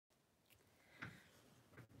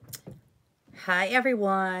Hi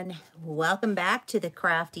everyone, welcome back to the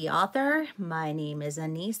Crafty Author. My name is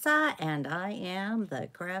Anissa and I am the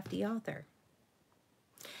Crafty Author.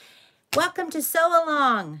 Welcome to Sew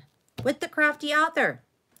Along with the Crafty Author.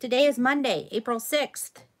 Today is Monday, April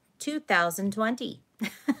 6th, 2020.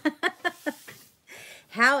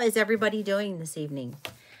 How is everybody doing this evening?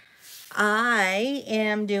 I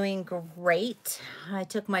am doing great. I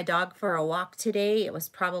took my dog for a walk today. It was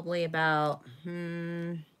probably about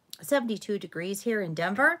 72 degrees here in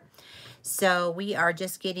Denver. So we are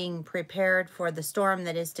just getting prepared for the storm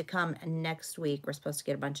that is to come next week. We're supposed to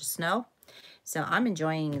get a bunch of snow. So I'm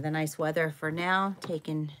enjoying the nice weather for now,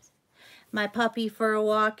 taking my puppy for a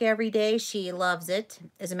walk every day. She loves it.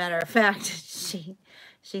 As a matter of fact,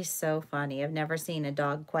 she's so funny. I've never seen a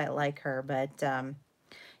dog quite like her, but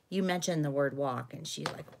you mentioned the word walk and she's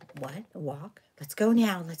like, what? A walk? Let's go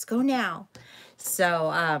now. Let's go now.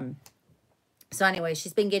 So, so anyway,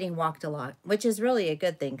 she's been getting walked a lot, which is really a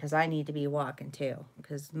good thing because I need to be walking too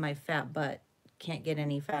because my fat butt can't get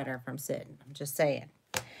any fatter from sitting. I'm just saying.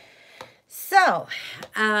 So,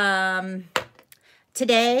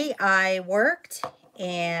 today I worked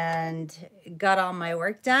and got all my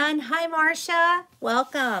work done. Hi, Marcia.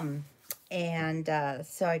 Welcome. And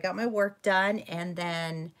so I got my work done and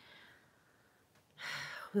then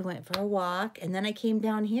we went for a walk and then I came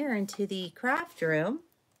down here into the craft room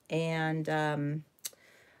and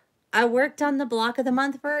I worked on the block of the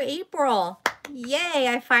month for April. Yay,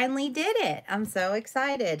 I finally did it. I'm so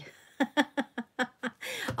excited.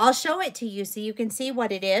 I'll show it to you so you can see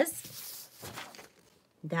what it is.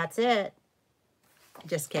 That's it.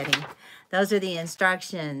 Just kidding. Those are the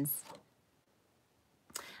instructions.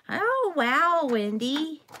 Oh, wow,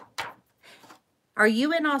 Wendy. Are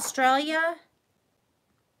you in Australia?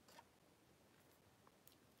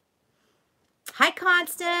 Hi,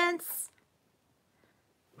 Constance.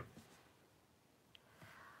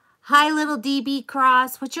 Hi, little DB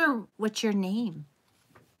Cross. What's your name?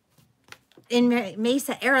 In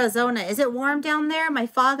Mesa, Arizona. Is it warm down there? My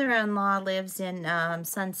father-in-law lives in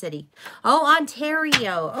Sun City. Oh,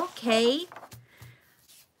 Ontario. Okay.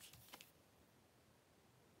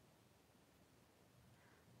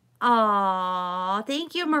 Aw,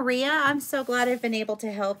 thank you, Maria. I'm so glad I've been able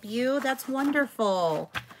to help you. That's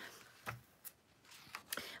wonderful.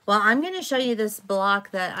 Well, I'm going to show you this block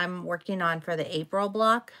that I'm working on for the April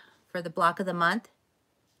block, for the block of the month.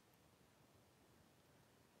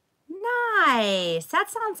 Nice. That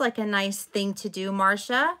sounds like a nice thing to do,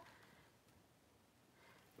 Marcia.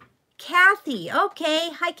 Kathy. Okay.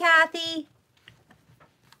 Hi, Kathy.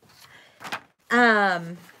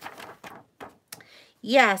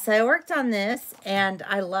 Yes, I worked on this and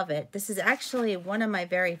I love it. This is actually one of my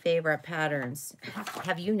very favorite patterns.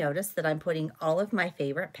 Have you noticed that I'm putting all of my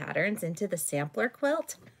favorite patterns into the sampler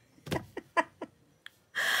quilt?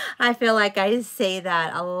 I feel like I say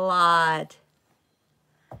that a lot.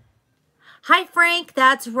 Hi, Frank.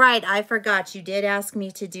 That's right. I forgot. You did ask me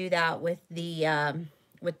to do that with the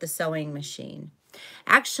sewing machine.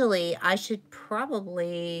 Actually, I should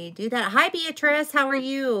probably do that. Hi, Beatrice. How are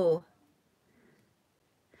you?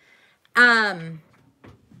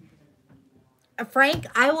 Frank,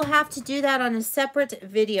 I will have to do that on a separate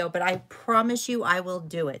video, but I promise you I will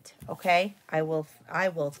do it. Okay? I will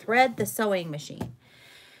thread the sewing machine.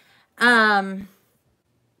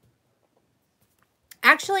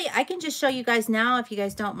 Actually, I can just show you guys now if you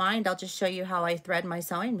guys don't mind. I'll just show you how I thread my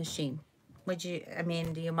sewing machine. Would you, I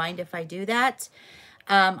mean, do you mind if I do that?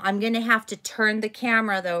 I'm going to have to turn the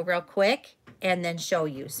camera though real quick and then show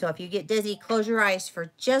you. So if you get dizzy, close your eyes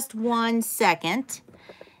for just 1 second.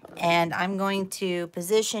 And I'm going to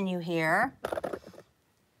position you here.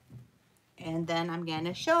 And then I'm going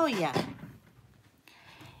to show you.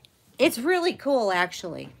 It's really cool,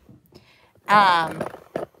 actually. I'm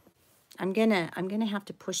gonna have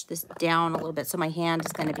to push this down a little bit, so my hand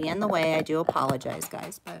is gonna be in the way. I do apologize,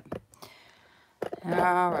 guys, but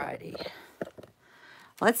alrighty.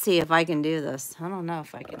 Let's see if I can do this. I don't know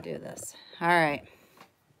if I can do this. All right.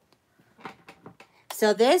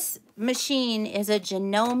 So this machine is a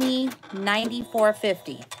Janome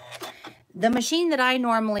 9450. The machine that I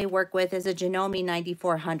normally work with is a Janome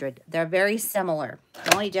 9400. They're very similar.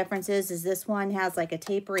 The only difference is this one has like a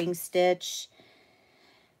tapering stitch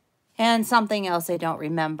and something else I don't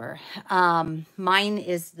remember. Mine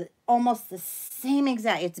is almost the same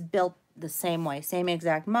exact, it's built the same way, same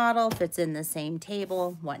exact model, fits in the same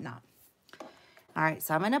table, whatnot. All right,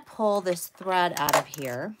 so I'm gonna pull this thread out of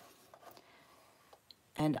here.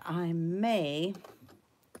 And I may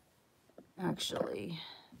actually,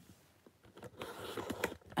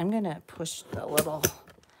 I'm gonna push the little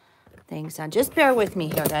things on. Just bear with me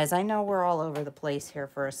here, guys. I know we're all over the place here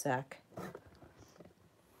for a sec.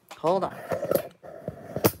 Hold on.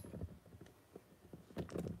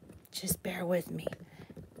 Just bear with me.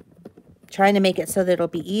 Trying to make it so that it'll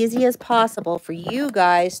be easy as possible for you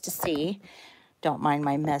guys to see. Don't mind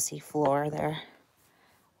my messy floor there.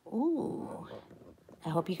 Ooh. I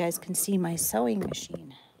hope you guys can see my sewing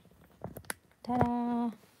machine.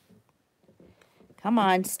 Ta-da. Come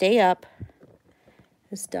on, stay up.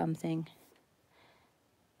 This dumb thing.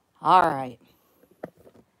 All right.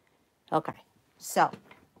 Okay, so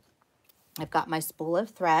I've got my spool of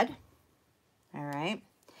thread. All right.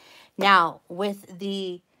 Now, with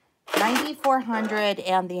the 9400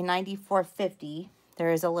 and the 9450,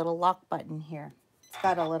 there is a little lock button here. It's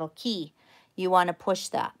got a little key. You want to push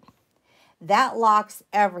that. That locks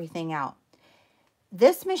everything out.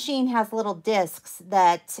 This machine has little discs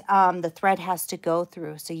that the thread has to go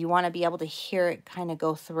through. So you want to be able to hear it kind of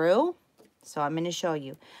go through. So I'm going to show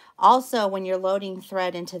you. Also, when you're loading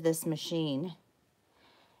thread into this machine,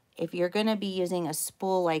 if you're going to be using a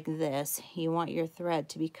spool like this, you want your thread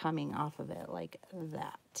to be coming off of it like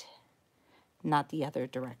that. Not the other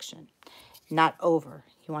direction. Not over.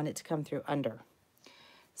 You want it to come through under.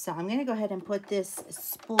 So I'm going to go ahead and put this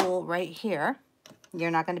spool right here. You're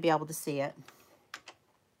not going to be able to see it.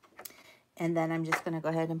 And then I'm just going to go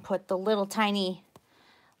ahead and put the little tiny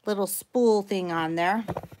little spool thing on there.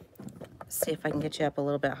 See if I can get you up a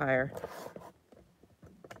little bit higher.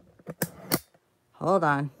 Hold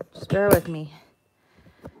on. Just bear with me.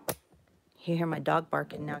 You hear my dog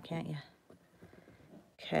barking now, can't you?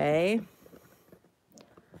 Okay.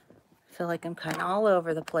 I feel like I'm kind of all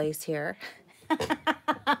over the place here.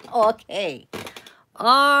 Okay.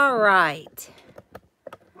 All right.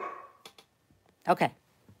 Okay.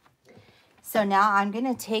 So now I'm going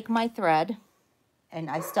to take my thread, and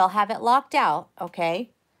I still have it locked out, okay?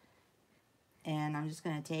 And I'm just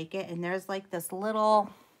going to take it, and there's like this little,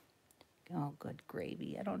 oh, good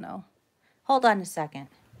gravy, I don't know. Hold on a second.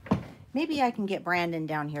 Maybe I can get Brandon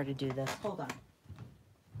down here to do this. Hold on.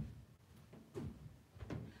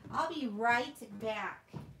 I'll be right back.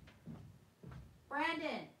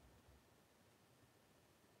 Brandon.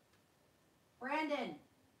 Brandon.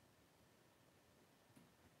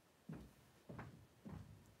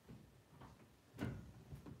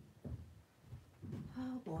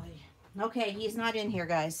 Oh, boy. Okay, he's not in here,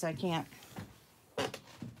 guys, so I can't.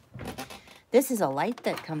 This is a light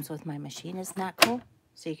that comes with my machine. Isn't that cool?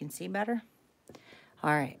 So you can see better. All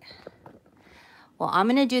right. Well, I'm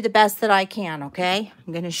going to do the best that I can, okay?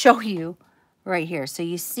 I'm going to show you right here. So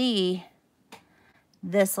you see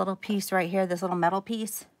this little piece right here, this little metal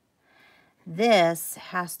piece? This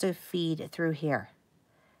has to feed through here.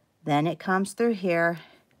 Then it comes through here,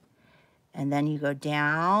 and then you go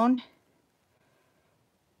down.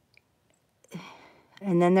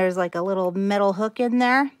 And then there's like a little metal hook in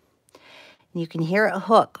there. You can hear it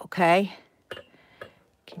hook, okay?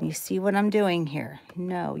 Can you see what I'm doing here?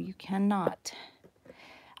 No, you cannot.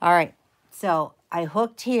 All right, so I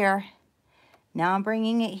hooked here. Now I'm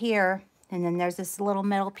bringing it here, and then there's this little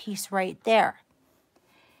metal piece right there.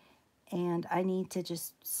 And I need to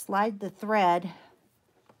just slide the thread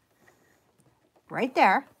right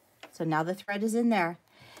there. So now the thread is in there.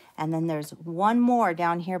 And then there's one more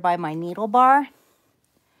down here by my needle bar.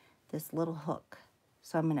 This little hook.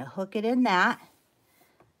 So I'm going to hook it in that,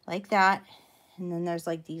 like that. And then there's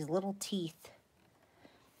like these little teeth.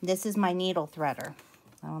 This is my needle threader.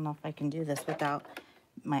 I don't know if I can do this without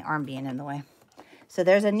my arm being in the way. So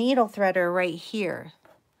there's a needle threader right here.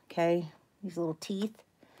 Okay, these little teeth.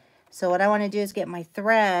 So what I want to do is get my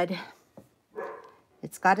thread.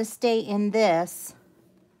 It's got to stay in this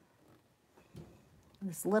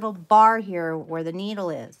little bar here where the needle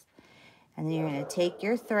is. And then you're going to take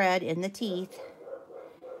your thread in the teeth,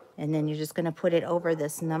 and then you're just going to put it over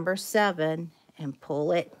this number 7 and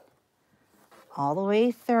pull it all the way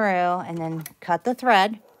through, and then cut the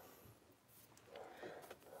thread.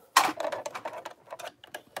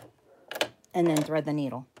 And then thread the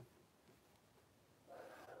needle.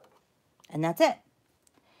 And that's it.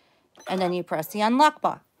 And then you press the unlock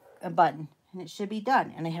button, and it should be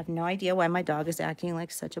done. And I have no idea why my dog is acting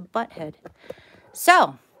like such a butthead.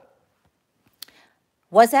 So,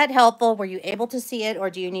 was that helpful? Were you able to see it, or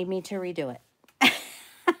do you need me to redo it?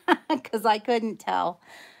 Because I couldn't tell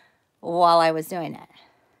while I was doing it.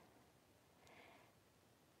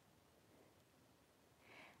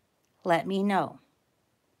 Let me know,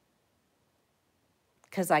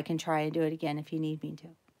 because I can try and do it again if you need me to.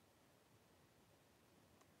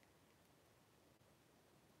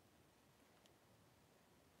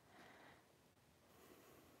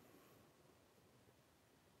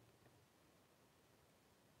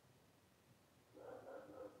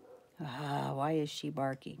 Why is she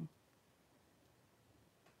barking?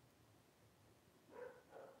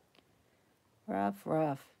 Rough,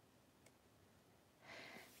 rough.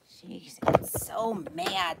 She's so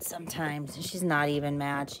mad sometimes. She's not even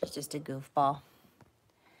mad. She's just a goofball.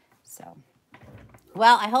 So,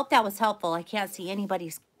 well, I hope that was helpful. I can't see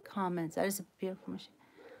anybody's comments. That is a beautiful machine.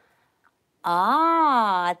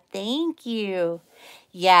 Ah, thank you.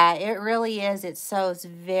 Yeah, it really is. It sews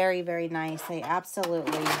very, very nice. I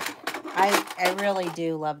really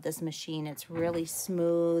do love this machine. It's really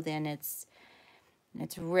smooth and it's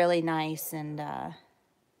really nice. And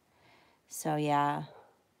so, yeah.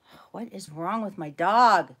 What is wrong with my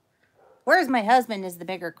dog? Where's my husband is the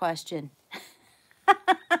bigger question.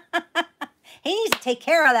 He needs to take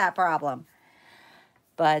care of that problem.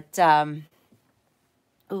 But,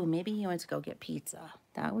 ooh, maybe he wants to go get pizza.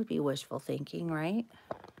 That would be wishful thinking, right?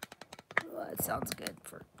 Ooh, that sounds good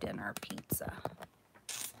for dinner, pizza.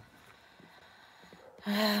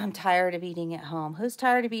 I'm tired of eating at home. Who's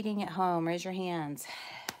tired of eating at home? Raise your hands.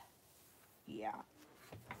 Yeah.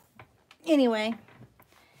 Anyway,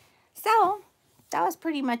 so that was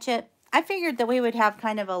pretty much it. I figured that we would have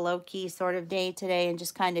kind of a low-key sort of day today and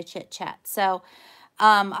just kind of chit-chat. So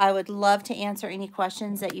I would love to answer any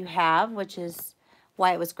questions that you have, which is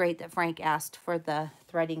why it was great that Frank asked for the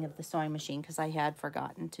threading of the sewing machine, because I had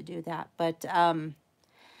forgotten to do that. But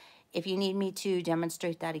if you need me to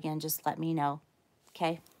demonstrate that again, just let me know,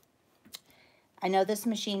 okay? I know this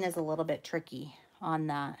machine is a little bit tricky on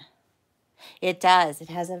that. It does. It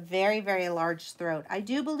has a very, very large throat. I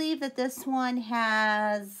do believe that this one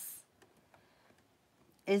has,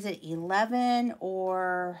 is it 11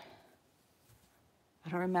 or, I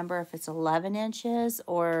don't remember if it's 11 inches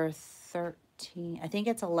or 13. I think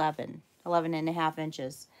it's 11 and a half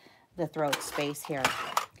inches, the throat space here.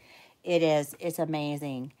 It is. It's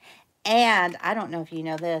amazing. And I don't know if you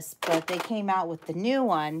know this, but they came out with the new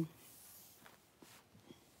one.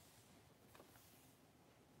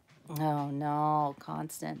 Oh, no,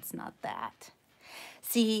 Constance, not that.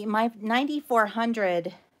 See, my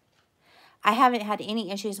 9400, I haven't had any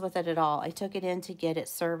issues with it at all. I took it in to get it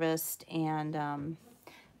serviced, and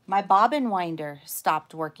my bobbin winder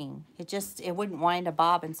stopped working. It wouldn't wind a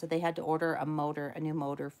bobbin, so they had to order a new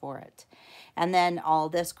motor for it. And then all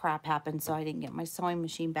this crap happened, so I didn't get my sewing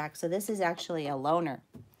machine back. So this is actually a loaner,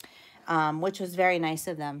 which was very nice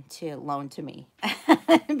of them to loan to me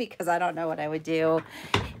because I don't know what I would do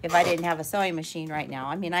if I didn't have a sewing machine right now.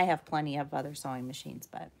 I mean, I have plenty of other sewing machines,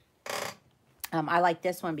 but I like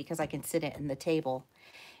this one because I can sit it in the table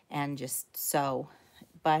and just sew.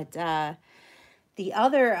 But the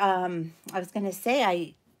other, I was going to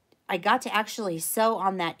say, I got to actually sew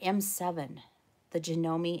on that M7, the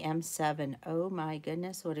Janome M7. Oh my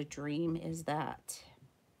goodness, what a dream is that.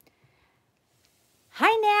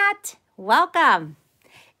 Hi, Nat. Welcome.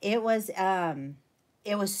 It was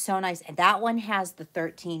so nice. And that one has the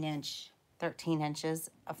 13 inches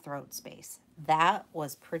of throat space. That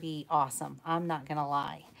was pretty awesome. I'm not going to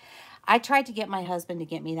lie. I tried to get my husband to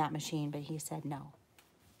get me that machine, but he said no.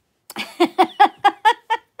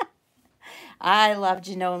 I love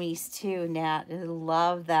Janomes too, Nat. I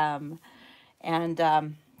love them. And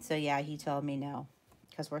so, yeah, he told me no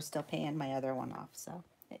because we're still paying my other one off. So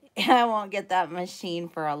I won't get that machine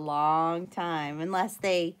for a long time unless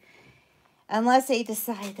they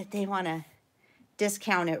decide that they want to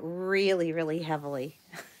discount it really, really heavily.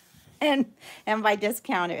 and by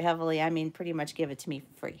discount it heavily, I mean pretty much give it to me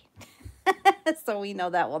for free. So we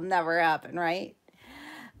know that will never happen, right?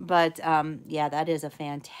 But yeah, that is a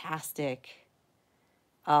fantastic.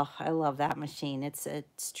 Oh, I love that machine.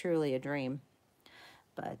 It's truly a dream.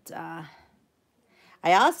 But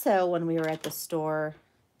I also, when we were at the store,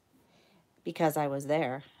 because I was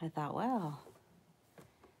there, I thought, well,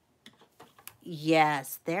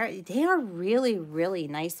 yes, they are really, really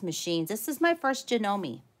nice machines. This is my first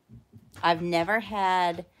Janome. I've never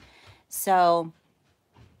had, so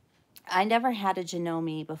I never had a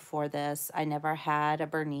Janome before this. I never had a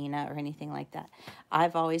Bernina or anything like that.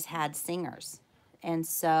 I've always had Singers. And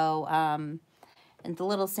so, and the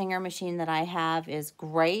little Singer machine that I have is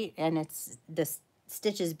great, and this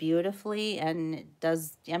stitches beautifully, and it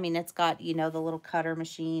does, I mean, it's got, you know, the little cutter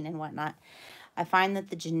machine and whatnot. I find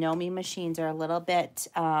that the Janome machines are a little bit,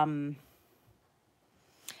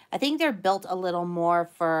 I think they're built a little more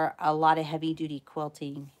for a lot of heavy-duty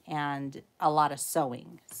quilting and a lot of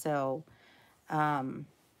sewing. So,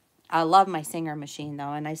 I love my Singer machine,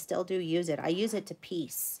 though, and I still do use it. I use it to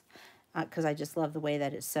piece because I just love the way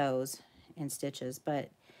that it sews and stitches. But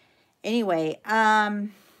anyway,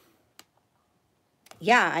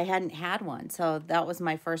 yeah, I hadn't had one. So that was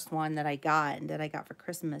my first one that I got and that I got for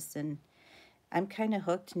Christmas. And I'm kind of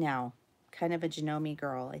hooked now. Kind of a Janome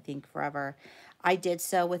girl, I think, forever. I did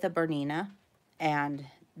so with a Bernina, and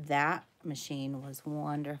that machine was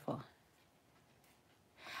wonderful.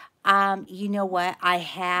 You know what? I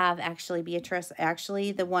have actually, Beatrice,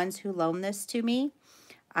 actually the ones who loaned this to me,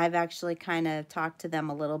 I've actually kind of talked to them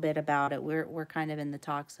a little bit about it. We're kind of in the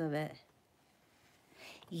talks of it.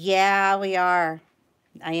 Yeah, we are.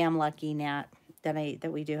 I am lucky, Nat, that I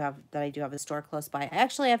do have a store close by. I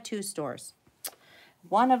actually have two stores.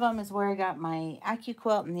 One of them is where I got my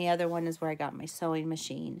AccuQuilt, and the other one is where I got my sewing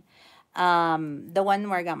machine. The one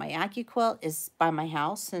where I got my AccuQuilt is by my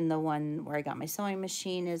house, and the one where I got my sewing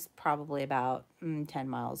machine is probably about 10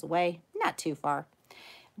 miles away. Not too far.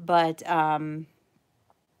 But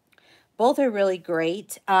both are really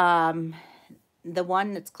great. The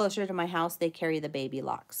one that's closer to my house, they carry the baby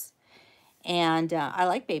locks. And I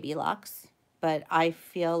like baby locks, but I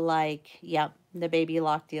feel like, yep, the baby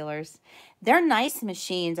lock dealers, they're nice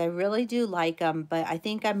machines. I really do like them, but I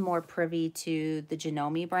think I'm more privy to the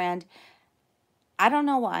Janome brand. I don't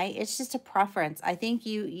know why. It's just a preference. I think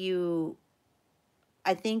I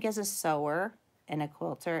think as a sewer and a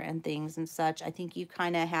quilter and things and such, I think you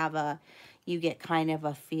kind of have you get kind of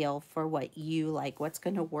a feel for what you like, what's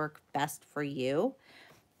going to work best for you.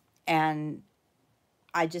 And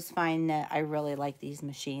I just find that I really like these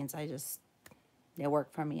machines. They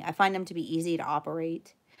work for me. I find them to be easy to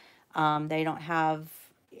operate. They don't have,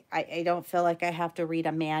 I don't feel like I have to read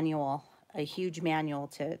a huge manual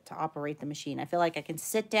to operate the machine. I feel like I can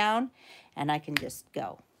sit down and I can just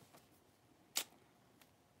go.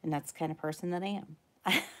 And that's the kind of person that I am.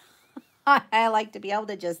 I like to be able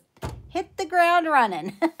to just hit the ground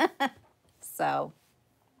running. So,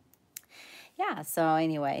 yeah, so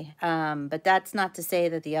anyway, but that's not to say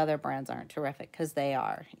that the other brands aren't terrific, because they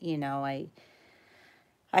are. You know, I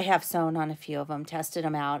have sewn on a few of them, tested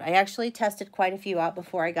them out. I actually tested quite a few out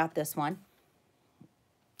before I got this one.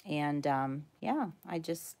 And, yeah, I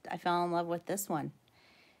fell in love with this one.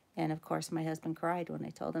 And, of course, my husband cried when I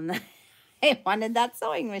told him that I wanted that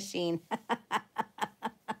sewing machine.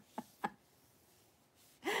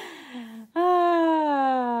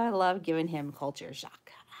 I love giving him culture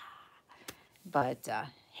shock. But,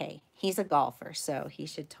 hey, he's a golfer, so he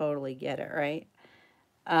should totally get it, right?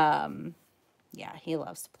 Yeah, he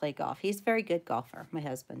loves to play golf. He's a very good golfer, my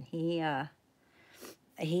husband. He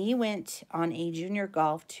went on a junior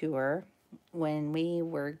golf tour when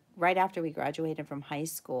right after we graduated from high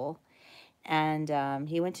school. And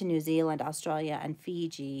he went to New Zealand, Australia, and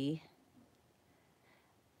Fiji.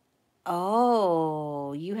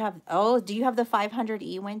 Oh, do you have the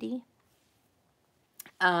 500E, Wendy?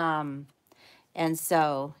 And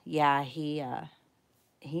so, yeah,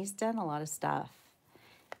 he's done a lot of stuff.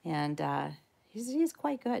 And he's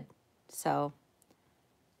quite good. So,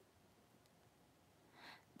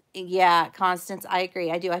 yeah, Constance, I agree.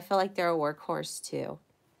 I do. I feel like they're a workhorse too.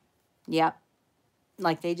 Yep.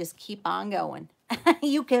 Like they just keep on going.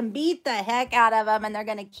 You can beat the heck out of them and they're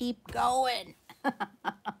going to keep going.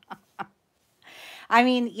 I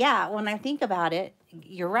mean, yeah, when I think about it,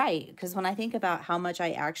 you're right. Because when I think about how much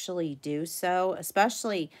I actually do sew,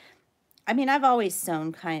 especially, I mean, I've always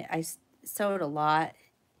sewn I sewed a lot.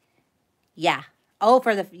 Yeah. Oh,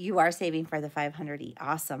 you are saving for the 500E.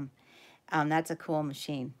 Awesome. That's a cool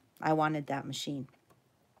machine. I wanted that machine.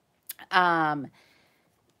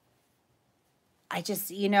 I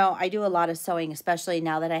just, I do a lot of sewing, especially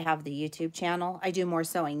now that I have the YouTube channel. I do more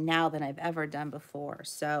sewing now than I've ever done before.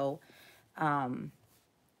 So,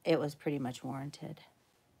 it was pretty much warranted.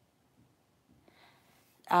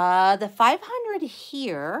 The 500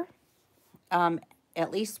 here,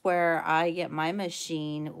 at least where I get my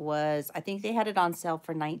machine, was, I think they had it on sale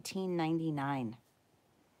for $19.99.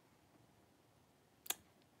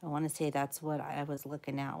 I want to say that's what I was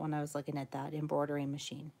looking at when I was looking at that embroidery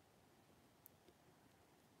machine.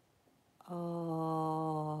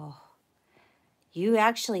 Oh, you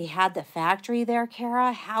actually had the factory there,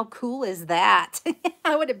 Kara? How cool is that?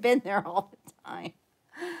 I would have been there all the time.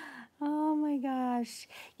 Oh my gosh.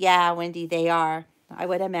 Yeah, Wendy, they are. I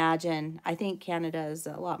would imagine. I think Canada is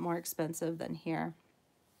a lot more expensive than here.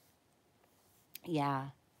 Yeah.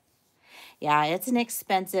 Yeah, it's an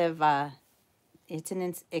expensive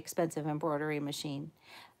embroidery machine,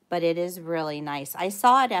 but it is really nice. I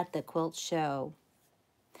saw it at the quilt show.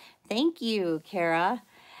 Thank you, Kara.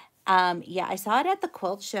 Yeah, I saw it at the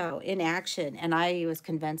quilt show in action, and I was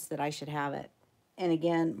convinced that I should have it. And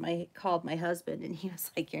again, I called my husband, and he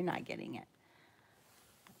was like, "You're not getting it."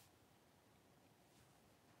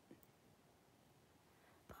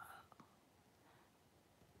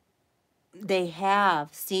 They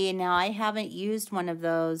have. See, now I haven't used one of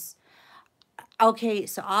those. Okay,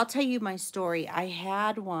 so I'll tell you my story. I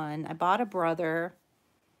had one. I bought a brother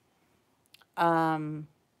from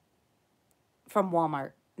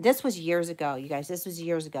Walmart. This was years ago, you guys. This was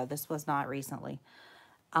years ago. This was not recently.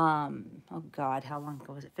 Oh God, how long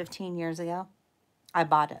ago was it? 15 years ago. I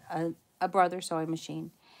bought a brother sewing machine.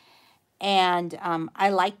 And I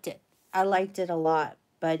liked it. I liked it a lot,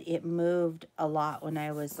 but it moved a lot when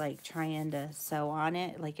I was like trying to sew on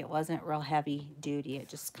it. Like it wasn't real heavy duty. It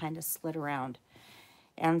just kind of slid around.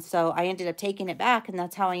 And so I ended up taking it back, and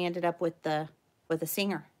that's how I ended up with the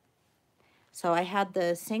Singer. So I had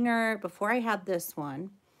the Singer, before I had this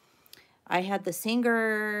one, I had the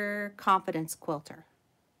Singer Confidence Quilter,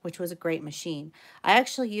 which was a great machine. I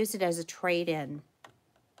actually used it as a trade-in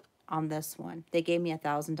on this one. They gave me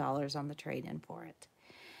 $1,000 on the trade-in for it.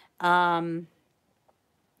 And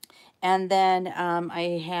then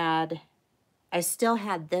I still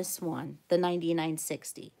had this one, the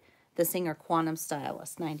 9960, the Singer Quantum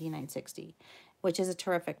Stylus 9960, which is a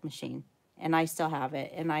terrific machine. And I still have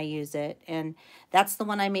it, and I use it. And that's the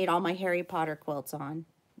one I made all my Harry Potter quilts on.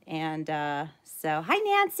 And so, hi,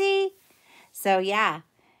 Nancy. So, yeah.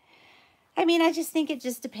 I mean, I just think it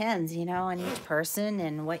just depends, you know, on each person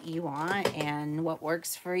and what you want and what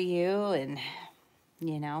works for you and,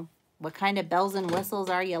 you know, what kind of bells and whistles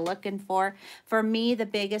are you looking for? For me, the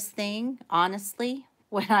biggest thing, honestly,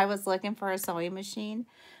 when I was looking for a sewing machine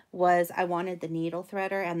was I wanted the needle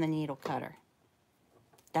threader and the needle cutter.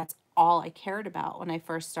 That's all I cared about when I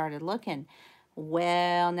first started looking.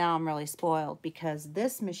 Well, now I'm really spoiled because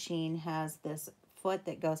this machine has this foot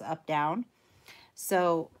that goes up, down.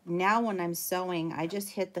 So now when I'm sewing, I just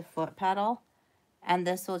hit the foot pedal and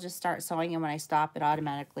this will just start sewing. And when I stop it,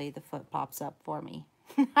 automatically the foot pops up for me.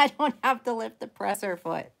 I don't have to lift the presser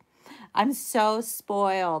foot. I'm so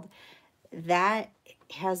spoiled. That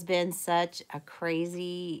has been such a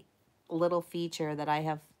crazy little feature that I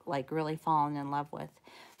have like really fallen in love with.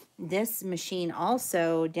 This machine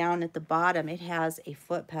also, down at the bottom, it has a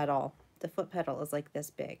foot pedal. The foot pedal is like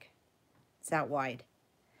this big. It's that wide.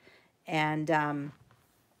 And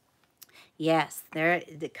yes,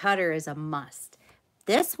 the cutter is a must.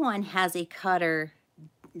 This one has a cutter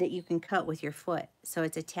that you can cut with your foot. So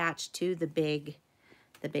it's attached to the big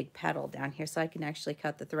pedal down here. So I can actually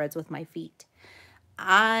cut the threads with my feet.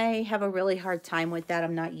 I have a really hard time with that.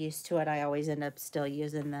 I'm not used to it. I always end up still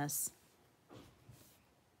using this.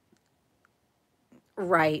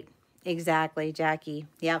 Right. Exactly, Jackie.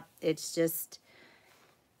 Yep. It's just,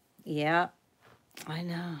 yeah, I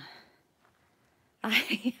know.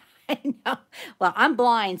 I know. Well, I'm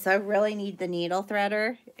blind, so I really need the needle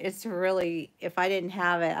threader. It's really, if I didn't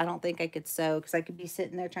have it, I don't think I could sew because I could be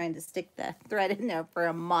sitting there trying to stick the thread in there for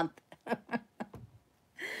a month.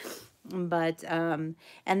 But, and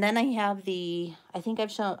then I have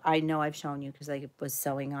I know I've shown you because I was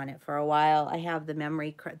sewing on it for a while. I have the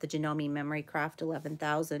Janome Memory Craft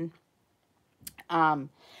 11,000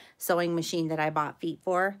 sewing machine that I bought feet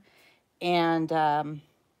for. And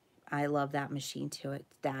I love that machine too.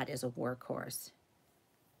 That is a workhorse.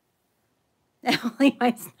 Only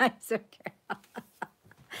my nicer girl.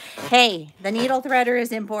 Hey, the needle threader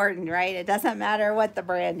is important, right? It doesn't matter what the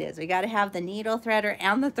brand is. We got to have the needle threader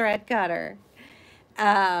and the thread cutter.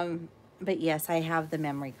 But yes, I have the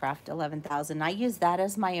Memory Craft 11,000. I use that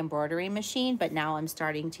as my embroidery machine, but now I'm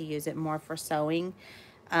starting to use it more for sewing,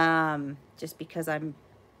 just because I'm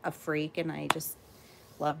a freak and I just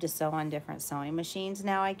love to sew on different sewing machines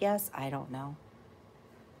now, I guess. I don't know.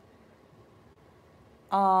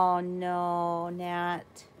 Oh, no, Nat.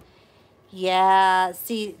 Yeah,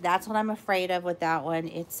 see, that's what I'm afraid of with that one.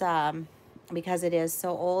 It's because it is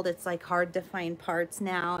so old, it's like hard to find parts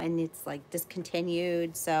now, and it's like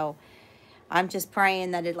discontinued. So I'm just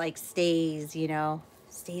praying that it like stays, you know,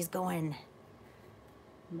 stays going.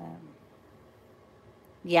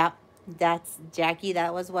 Yep, that's Jackie.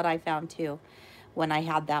 That was what I found too when I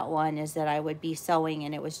had that one, is that I would be sewing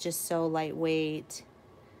and it was just so lightweight.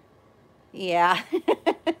 Yeah.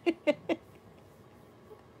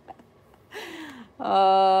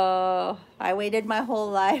 Oh, I waited my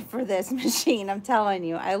whole life for this machine. I'm telling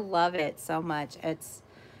you, I love it so much. It's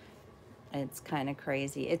kind of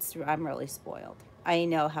crazy. I'm really spoiled. I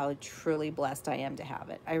know how truly blessed I am to have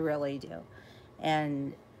it. I really do.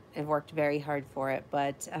 And I've worked very hard for it,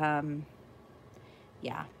 but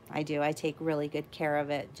yeah, I do. I take really good care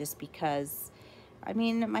of it just because, I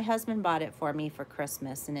mean, my husband bought it for me for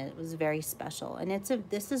Christmas and it was very special. And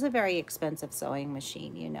this is a very expensive sewing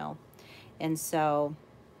machine, you know. And so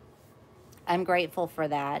I'm grateful for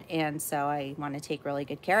that. And so I want to take really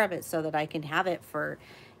good care of it so that I can have it for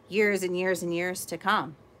years and years and years to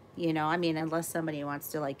come. You know, I mean, unless somebody wants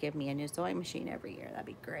to like give me a new sewing machine every year, that'd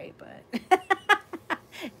be great, but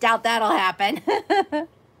doubt that'll happen.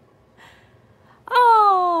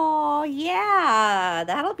 Oh, yeah,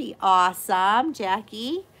 that'll be awesome,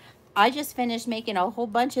 Jackie. I just finished making a whole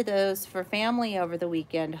bunch of those for family over the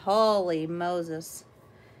weekend. Holy Moses.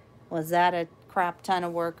 Was that a crap ton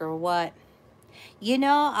of work or what? You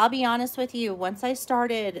know, I'll be honest with you. Once I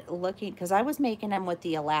started looking, because I was making them with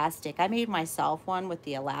the elastic. I made myself one with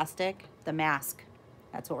the elastic, the mask.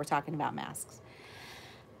 That's what we're talking about, masks.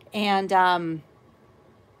 And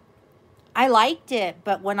I liked it,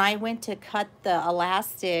 but when I went to cut the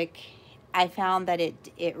elastic, I found that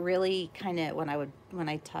it really kind of, when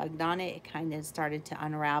I tugged on it, it kind of started to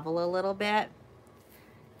unravel a little bit.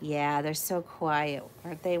 Yeah, they're so quiet,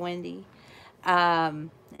 aren't they, Wendy? And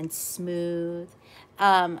smooth.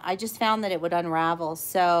 I just found that it would unravel.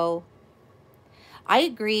 So I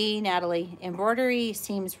agree, Natalie. Embroidery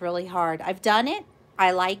seems really hard. I've done it.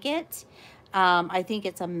 I like it. I think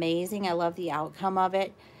it's amazing. I love the outcome of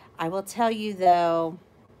it. I will tell you though,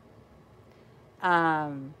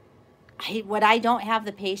 what I don't have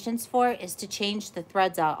the patience for is to change the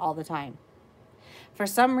threads out all the time. For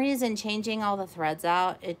some reason, changing all the threads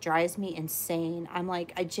out, it drives me insane. I'm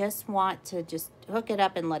like, I just want to just hook it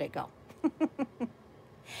up and let it go.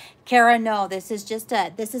 Kara, no, this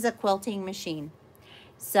is a quilting machine.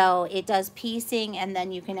 So it does piecing, and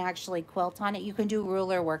then you can actually quilt on it. You can do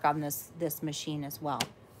ruler work on this machine as well.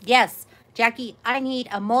 Yes, Jackie, I need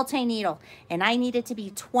a multi-needle, and I need it to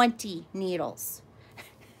be 20 needles.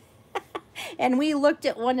 And we looked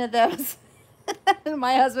at one of those.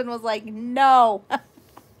 My husband was like, no.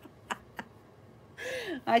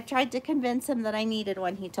 I tried to convince him that I needed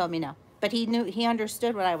one. He told me no. But he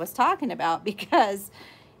understood what I was talking about because,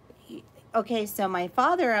 okay, so my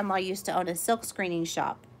father-in-law used to own a silk screening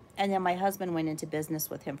shop. And then my husband went into business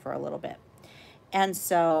with him for a little bit. And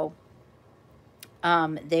so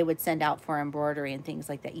they would send out for embroidery and things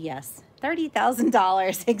like that. Yes,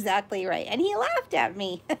 $30,000, exactly right. And he laughed at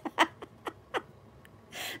me.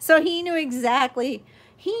 So he knew exactly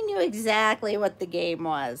what the game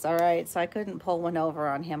was, all right? So I couldn't pull one over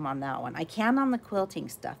on him on that one. I can on the quilting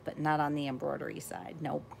stuff, but not on the embroidery side.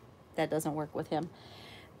 Nope, that doesn't work with him.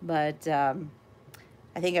 But I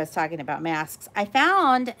think I was talking about masks. I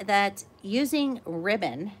found that using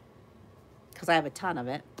ribbon, because I have a ton of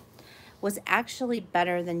it, was actually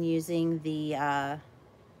better than using the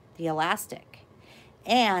elastic.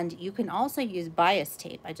 And you can also use bias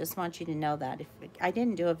tape. I just want you to know that. I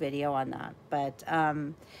didn't do a video on that, but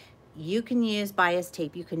you can use bias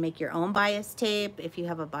tape. You can make your own bias tape. If you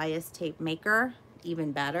have a bias tape maker,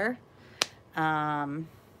 even better.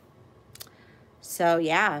 So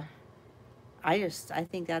yeah, I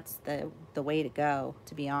think that's the way to go,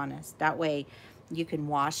 to be honest. That way you can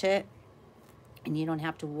wash it and you don't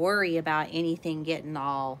have to worry about anything getting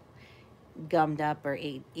all gummed up or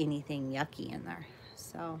anything yucky in there.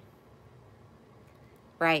 So,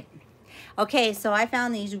 right. Okay, so I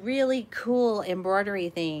found these really cool embroidery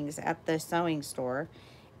things at the sewing store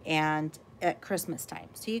and at Christmas time.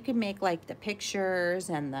 So you can make like the pictures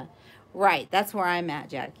and the, right, that's where I'm at,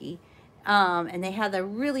 Jackie. And they had the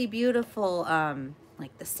really beautiful,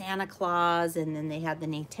 like the Santa Claus, and then they had the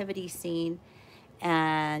nativity scene.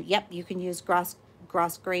 And yep, you can use gross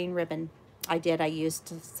grain ribbon. I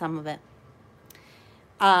used some of it.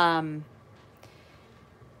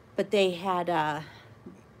 But they had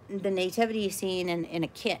the nativity scene in a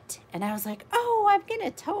kit. And I was like, oh, I'm going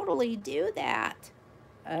to totally do that.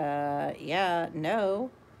 Yeah,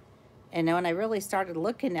 no. And then when I really started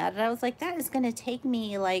looking at it, I was like, that is going to take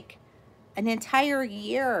me like an entire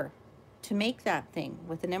year to make that thing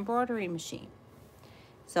with an embroidery machine.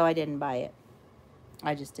 So I didn't buy it.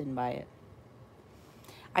 I just didn't buy it.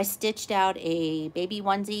 I stitched out a baby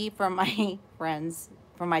onesie for my friends,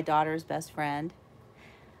 for my daughter's best friend.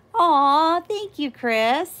 Aw, thank you,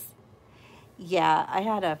 Chris. Yeah, I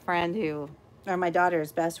had a friend or my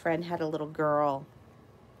daughter's best friend had a little girl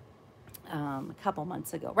a couple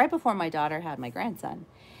months ago, right before my daughter had my grandson.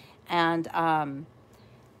 And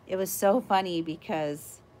it was so funny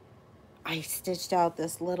because I stitched out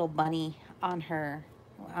this little bunny on a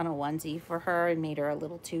onesie for her and made her a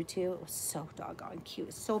little tutu. It was so doggone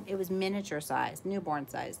cute. It was miniature size, newborn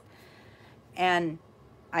size. And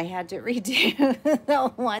I had to redo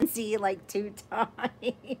the onesie like 2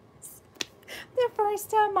 times. The first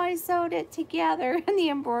time I sewed it together in the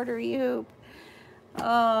embroidery hoop.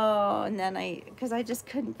 Oh, and then because I just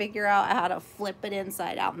couldn't figure out how to flip it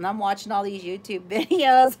inside out. And I'm watching all these YouTube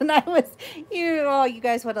videos, and I was, you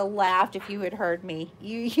guys would have laughed if you had heard me.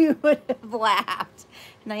 You would have laughed.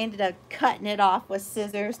 And I ended up cutting it off with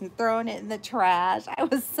scissors and throwing it in the trash. I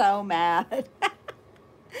was so mad.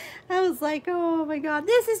 I was like, oh my God,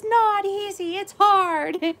 this is not easy. It's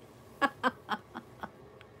hard.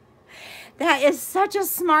 That is such a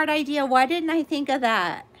smart idea. Why didn't I think of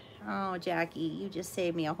that? Oh, Jackie, you just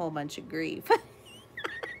saved me a whole bunch of grief.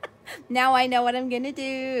 Now I know what I'm going to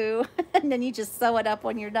do. And then you just sew it up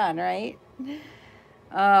when you're done, right?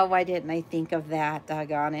 Oh, why didn't I think of that?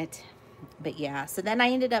 Doggone it. But yeah, so then I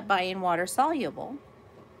ended up buying water-soluble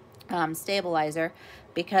stabilizer,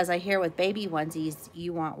 because I hear with baby onesies,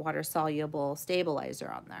 you want water-soluble stabilizer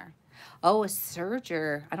on there. Oh, a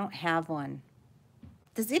serger. I don't have one.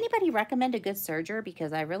 Does anybody recommend a good serger?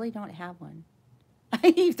 Because I really don't have one.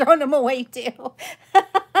 You've thrown them away too.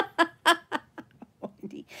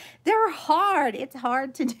 They're hard. It's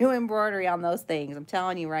hard to do embroidery on those things. I'm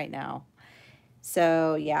telling you right now.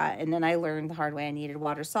 So yeah, and then I learned the hard way I needed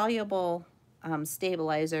water-soluble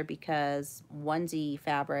stabilizer, because onesie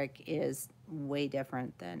fabric is way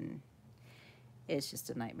different than, it's just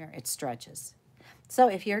a nightmare. It stretches. So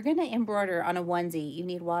if you're going to embroider on a onesie, you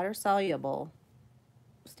need water-soluble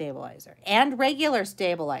stabilizer and regular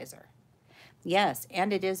stabilizer. Yes,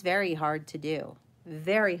 and it is very hard to do.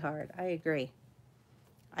 Very hard. I agree.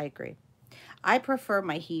 I agree. I prefer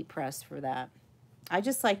my heat press for that. I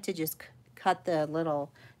just like to just cut the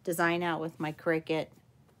little design out with my Cricut,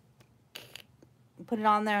 put it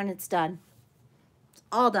on there, and it's done. It's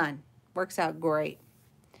all done. Works out great.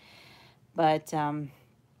 But I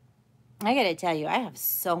gotta tell you, I have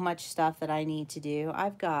so much stuff that I need to do.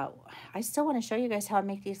 I still want to show you guys how I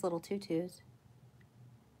make these little tutus.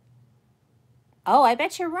 Oh, I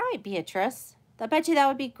bet you're right, Beatrice. I bet you that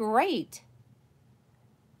would be great.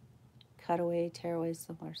 Cutaway, tearaway,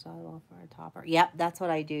 similar soluble for a topper. Yep, that's what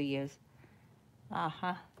I do use.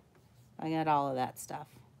 I got all of that stuff.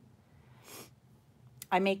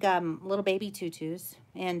 I make little baby tutus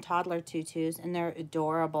and toddler tutus, and they're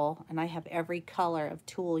adorable. And I have every color of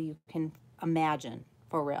tulle you can imagine,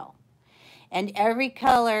 for real. And every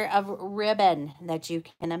color of ribbon that you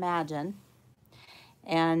can imagine.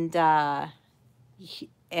 And I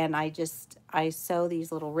sew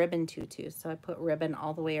these little ribbon tutus. So I put ribbon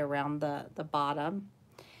all the way around the bottom.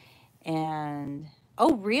 And,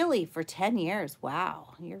 oh, really? For 10 years?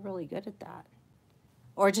 Wow, you're really good at that.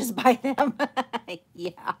 Or just buy them.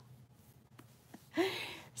 Yeah.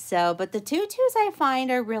 So, but the tutus I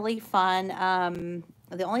find are really fun.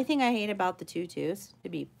 The only thing I hate about the tutus, to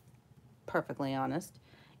be perfectly honest,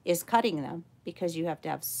 is cutting them, because you have to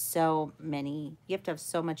have so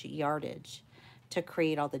much yardage to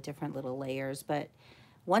create all the different little layers. But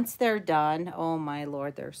once they're done, oh my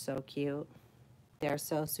Lord, they're so cute. They're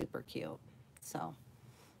so super cute. So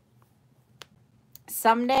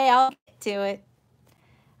someday I'll get to it.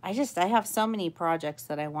 I have so many projects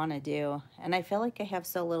that I want to do, and I feel like I have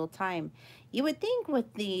so little time. You would think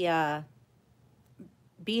with the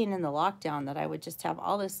being in the lockdown that I would just have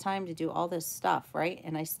all this time to do all this stuff, right?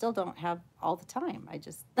 And I still don't have all the time. I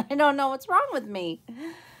don't know what's wrong with me.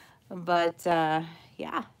 But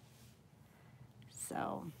yeah.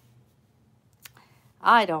 So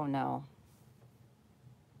I don't know.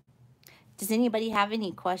 Does anybody have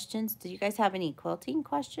any questions? Do you guys have any quilting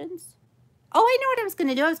questions? Oh, I know what I was going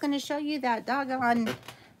to do. I was going to show you that doggone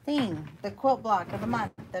thing, the quilt block of the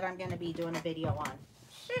month that I'm going to be doing a video on.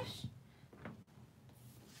 Shush.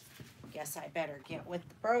 Guess I better get with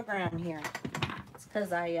the program here. It's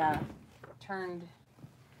because I turned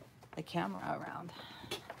the camera around.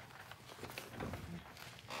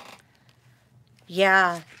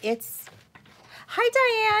 Yeah,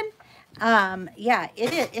 hi, Diane. Yeah,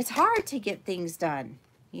 it's hard to get things done.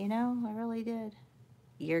 You know, I really did.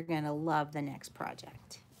 You're going to love the next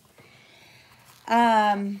project.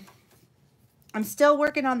 I'm still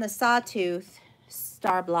working on the sawtooth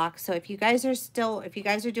star block. So if you guys are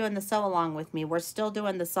doing the sew along with me, we're still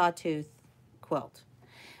doing the sawtooth quilt.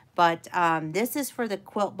 But this is for the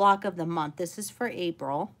quilt block of the month. This is for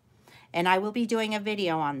April. And I will be doing a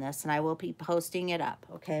video on this, and I will be posting it up,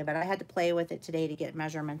 okay? But I had to play with it today to get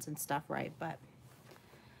measurements and stuff right. But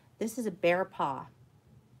this is a bear paw.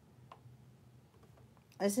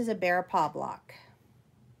 This is a bear paw block.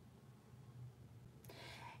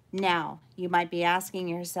 Now, you might be asking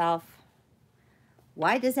yourself,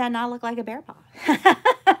 why does that not look like a bear paw?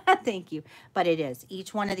 Thank you. But it is.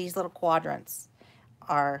 Each one of these little quadrants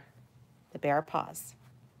are the bear paws.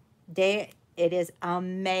 It is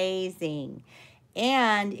amazing.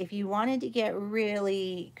 And if you wanted to get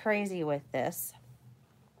really crazy with this,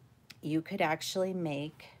 you could actually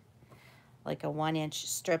make like a 1-inch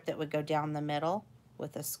strip that would go down the middle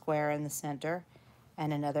with a square in the center,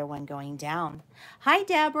 and another one going down. Hi,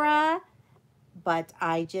 Deborah. But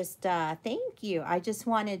I just, thank you. I just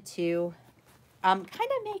wanted to kind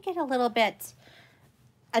of make it a little bit,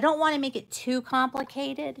 I don't want to make it too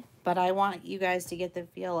complicated, but I want you guys to get the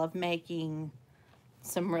feel of making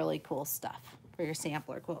some really cool stuff for your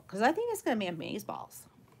sampler quilt, because I think it's going to be amazeballs.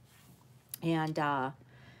 And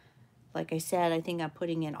like I said, I think I'm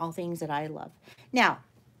putting in all things that I love. Now,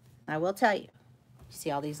 I will tell you, see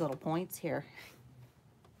all these little points here?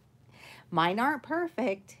 Mine aren't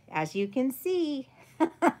perfect, as you can see.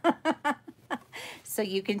 So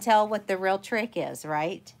you can tell what the real trick is,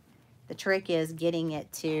 right? The trick is getting it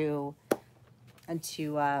to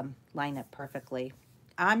line up perfectly.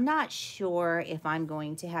 I'm not sure if I'm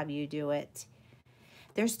going to have you do it.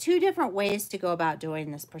 There's two different ways to go about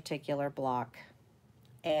doing this particular block.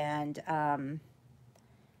 And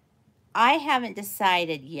I haven't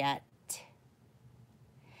decided yet.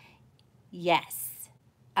 Yes.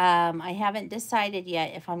 I haven't decided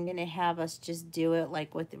yet if I'm going to have us just do it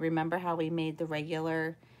like with, remember how we made the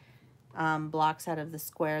regular blocks out of the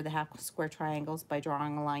square, the half square triangles, by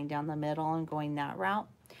drawing a line down the middle and going that route.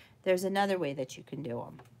 There's another way that you can do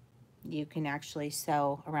them. You can actually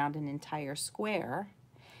sew around an entire square,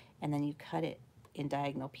 and then you cut it in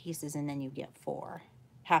diagonal pieces, and then you get 4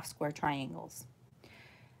 half square triangles.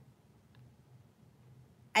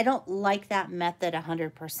 I don't like that method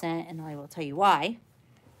 100%, and I will tell you why.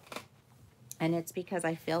 And it's because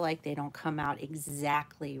I feel like they don't come out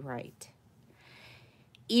exactly right.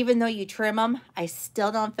 Even though you trim them, I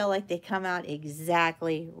still don't feel like they come out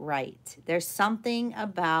exactly right. There's something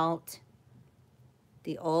about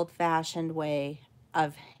the old-fashioned way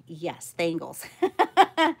of, yes, thangles.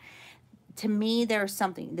 To me, there's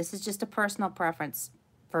something, this is just a personal preference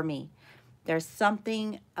for me. There's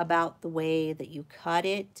something about the way that you cut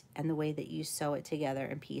it and the way that you sew it together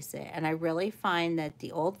and piece it. And I really find that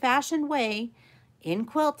the old-fashioned way in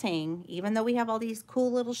quilting, even though we have all these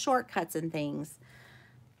cool little shortcuts and things,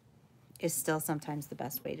 is still sometimes the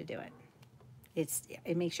best way to do it.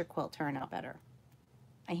 It makes your quilt turn out better.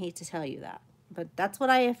 I hate to tell you that, but that's what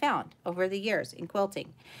I have found over the years in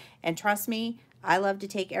quilting. And trust me, I love to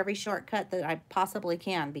take every shortcut that I possibly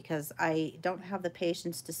can, because I don't have the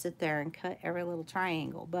patience to sit there and cut every little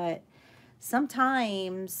triangle. But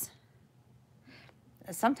sometimes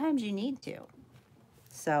you need to.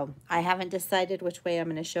 So I haven't decided which way I'm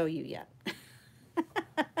going to show you yet.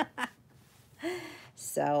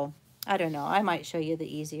 So I don't know. I might show you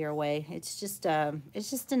the easier way. It's just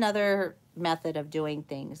another method of doing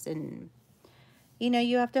things, and you know,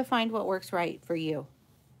 you have to find what works right for you.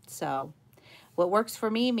 So what works for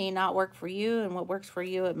me may not work for you, and what works for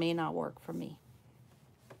you, it may not work for me.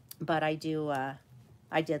 But I did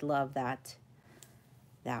love that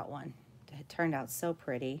one. It turned out so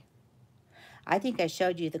pretty. I think I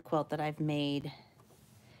showed you the quilt that I've made.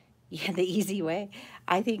 Yeah, the easy way.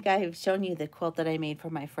 I think I've shown you the quilt that I made for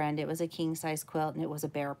my friend. It was a king-size quilt, and it was a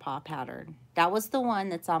bear paw pattern. That was the one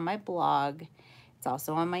that's on my blog. It's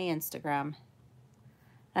also on my Instagram.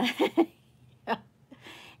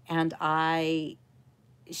 And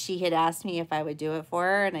she had asked me if I would do it for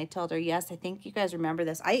her, and I told her yes. I think you guys remember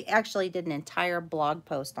this. I actually did an entire blog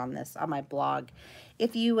post on this on my blog.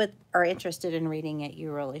 If you are interested in reading it,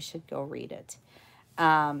 you really should go read it,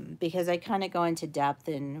 because I kind of go into depth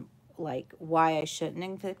in like why I shouldn't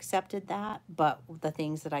have accepted that, but the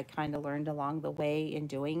things that I kind of learned along the way in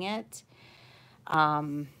doing it.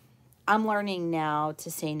 I'm learning now to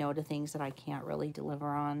say no to things that I can't really deliver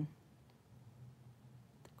on.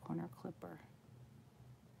 The corner clipper.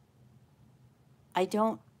 I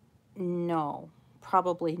don't know.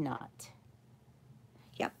 Probably not.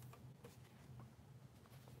 Yep.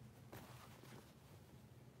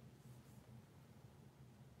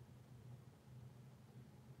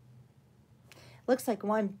 Looks like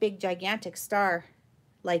one big gigantic star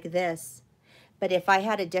like this. But if I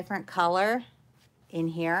had a different color in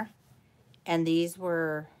here, and these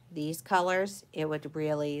were these colors, it would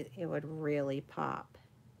really pop.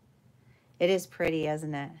 It is pretty,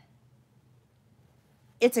 isn't it?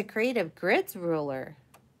 It's a Creative Grids ruler.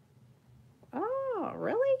 Oh,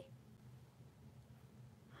 really?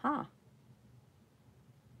 Huh.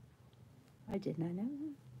 I did not know.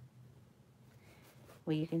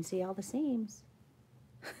 Well, you can see all the seams.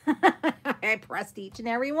 I pressed each and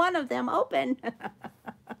every one of them open.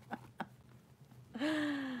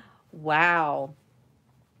 Wow.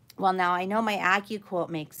 Well, now I know my AccuQuilt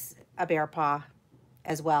makes a bear paw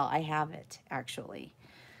as well. I have it, actually.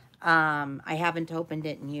 I haven't opened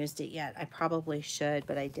it and used it yet. I probably should,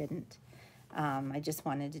 but I didn't. I just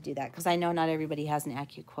wanted to do that because I know not everybody has an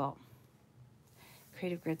AccuQuilt.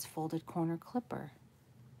 Creative Grids folded corner clipper.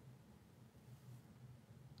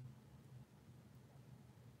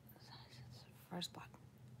 first block.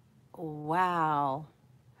 Wow.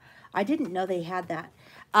 I didn't know they had that.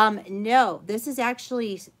 No, this is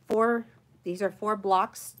actually these are 4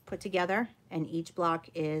 blocks put together, and each block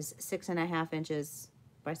is 6.5 inches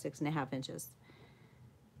by 6.5 inches.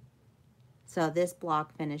 So this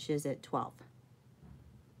block finishes at 12.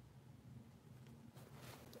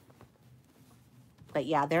 But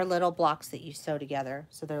yeah, they're little blocks that you sew together.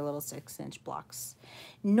 So they're little 6-inch blocks.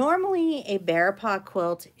 Normally a bear paw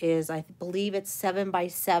quilt is, I believe it's 7 by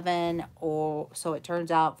 7, or so it turns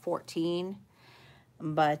out 14.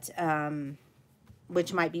 But,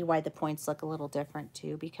 which might be why the points look a little different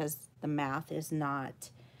too, because the math is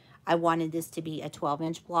not, I wanted this to be a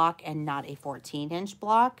 12-inch block and not a 14-inch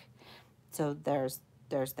block. So there's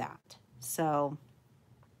that. So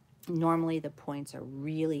normally the points are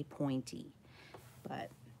really pointy, but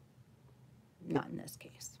not in this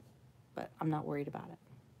case. But I'm not worried about it.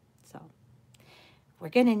 So we're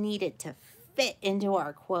going to need it to fit into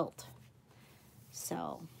our quilt.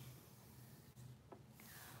 So,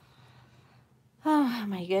 oh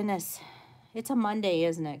my goodness. It's a Monday,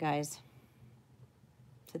 isn't it, guys?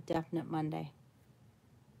 It's a definite Monday.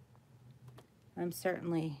 I'm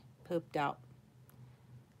certainly pooped out.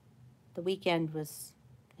 The weekend was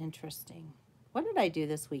interesting. What did I do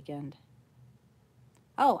this weekend?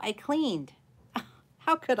 Oh, I cleaned.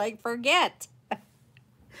 How could I forget?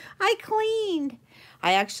 I cleaned.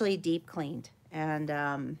 I actually deep cleaned,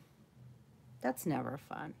 and that's never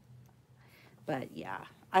fun. But yeah,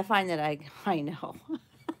 I find that I know.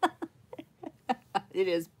 It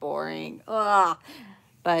is boring. Ugh.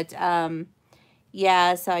 But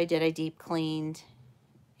yeah, so I deep cleaned,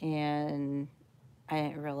 and I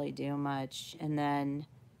didn't really do much. And then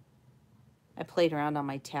I played around on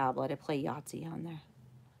my tablet. I play Yahtzee on there.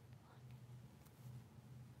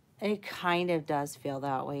 It kind of does feel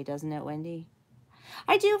that way, doesn't it, Wendy?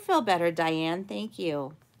 I do feel better, Diane. Thank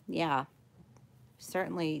you. Yeah,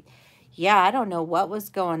 certainly. Yeah, I don't know what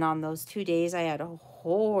was going on those 2 days. I had a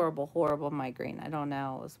horrible, horrible migraine. I don't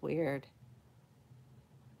know. It was weird.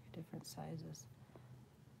 Different sizes.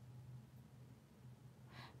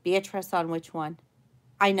 Beatrice, on which one?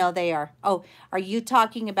 I know they are. Oh, are you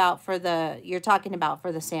talking about for the, you're talking about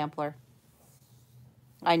for the sampler?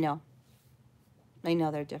 I know. I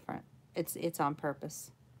know they're different. It's on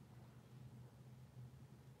purpose.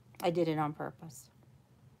 I did it on purpose.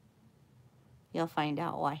 You'll find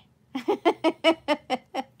out why.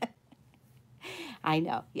 I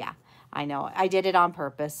know, yeah. I know. I did it on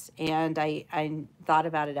purpose, and I thought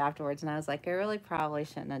about it afterwards, and I was like, I really probably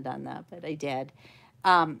shouldn't have done that, but I did.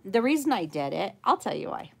 The reason I did it, I'll tell you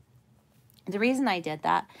why. The reason I did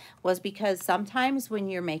that was because sometimes when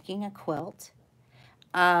you're making a quilt,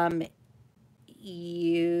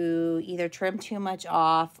 you either trim too much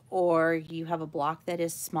off, or you have a block that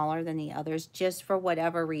is smaller than the others, just for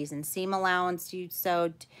whatever reason. Seam allowance, you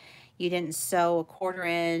didn't sew a 1/4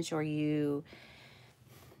 inch, or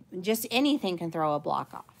just anything can throw a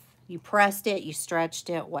block off. You pressed it, you stretched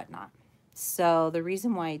it, whatnot. So the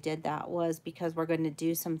reason why I did that was because we're going to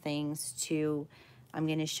do some things to, I'm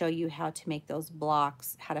going to show you how to make those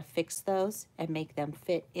blocks, how to fix those and make them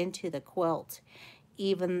fit into the quilt,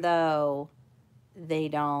 even though they're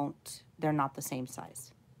not the same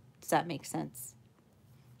size. Does that make sense?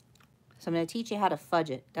 So I'm going to teach you how to fudge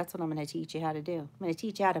it. That's what I'm going to teach you how to do. I'm going to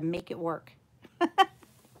teach you how to make it work.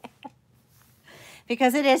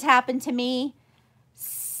 Because it has happened to me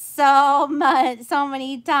so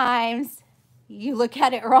many times. You look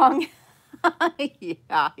at it wrong.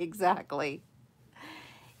 Yeah, exactly.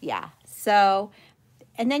 Yeah. So,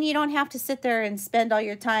 and then you don't have to sit there and spend all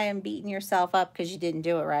your time beating yourself up because you didn't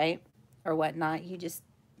do it right or whatnot. You're just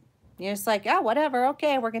like, oh, whatever.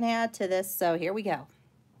 Okay, we're going to add to this. So here we go.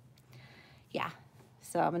 Yeah.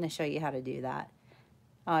 So I'm going to show you how to do that.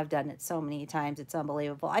 Oh, I've done it so many times. It's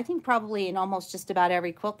unbelievable. I think probably in almost just about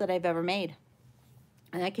every quilt that I've ever made.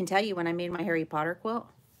 And I can tell you, when I made my Harry Potter quilt,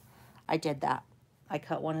 I did that. I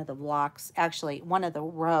cut one of the blocks, actually one of the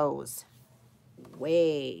rows,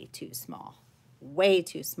 way too small. Way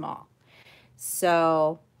too small.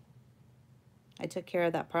 So I took care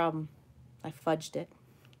of that problem. I fudged it.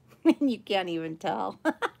 And you can't even tell.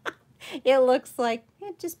 It looks like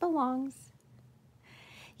it just belongs.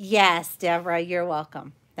 Yes, Deborah, you're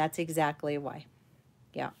welcome. That's exactly why.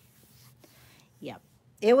 Yeah. Yep.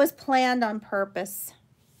 It was planned on purpose.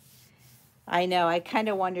 I know. I kind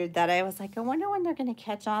of wondered that. I was like, I wonder when they're going to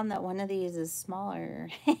catch on that one of these is smaller.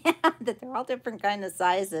 That they're all different kind of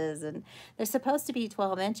sizes. And they're supposed to be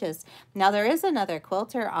 12 inches. Now, there is another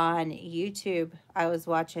quilter on YouTube I was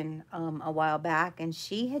watching a while back. And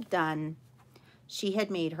she she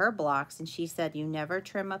had made her blocks, and she said you never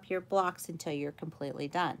trim up your blocks until you're completely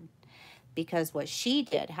done. Because what she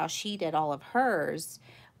did, how she did all of hers,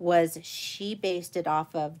 was she based it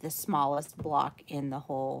off of the smallest block in the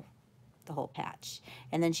whole patch.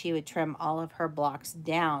 And then she would trim all of her blocks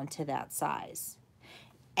down to that size.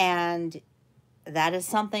 And that is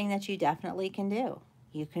something that you definitely can do.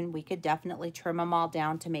 We could definitely trim them all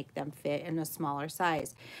down to make them fit in a smaller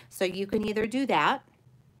size. So you can either do that,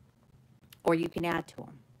 or you can add to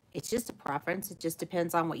them. It's just a preference. It just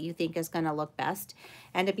depends on what you think is going to look best.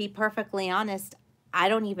 And to be perfectly honest, I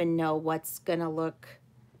don't even know what's going to look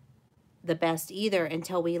the best either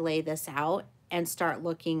until we lay this out and start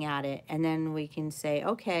looking at it. And then we can say,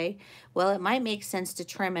 okay, well, it might make sense to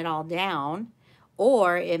trim it all down,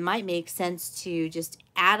 or it might make sense to just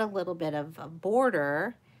add a little bit of a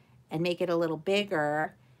border and make it a little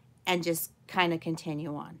bigger and just kind of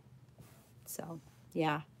continue on. So,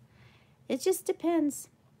 yeah, it just depends.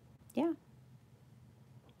 Yeah.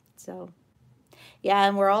 So, yeah,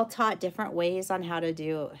 and we're all taught different ways on how to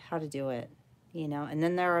do it, you know. And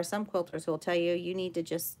then there are some quilters who will tell you you need to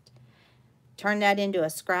just turn that into a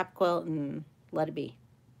scrap quilt and let it be.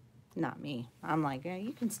 Not me. I'm like, yeah,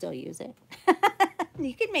 you can still use it.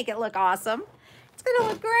 You can make it look awesome. It's going to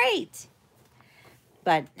look great.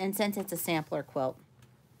 But, and since it's a sampler quilt,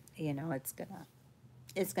 you know, it's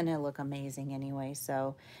going to look amazing anyway.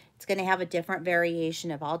 So it's going to have a different variation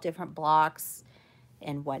of all different blocks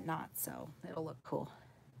and whatnot. So it'll look cool.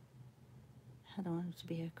 I don't want it to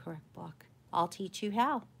be a correct block. I'll teach you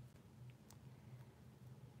how.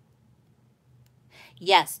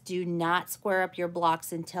 Yes, do not square up your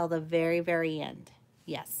blocks until the very, very end.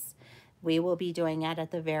 Yes, we will be doing that at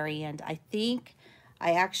the very end. I think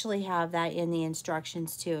I actually have that in the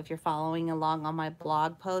instructions too. If you're following along on my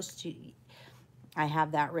blog post, I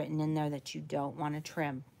have that written in there that you don't want to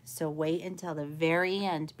trim. So wait until the very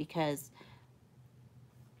end, because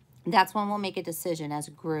that's when we'll make a decision as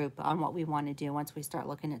a group on what we want to do once we start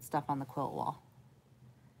looking at stuff on the quilt wall.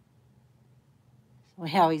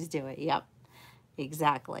 We always do it. Yep.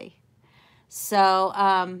 Exactly. So,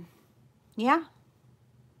 yeah.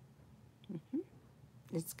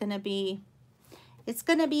 It's gonna be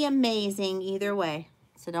amazing either way.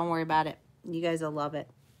 So don't worry about it. You guys will love it.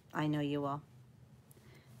 I know you will.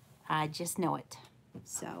 I just know it.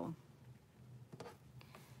 So,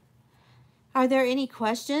 are there any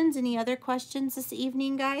questions? Any other questions this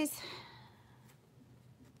evening, guys?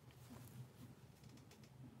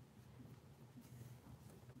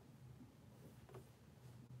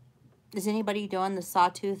 Is anybody doing the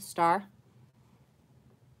sawtooth star?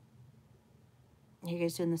 Are you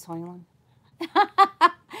guys doing the sewing one?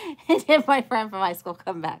 Did my friend from high school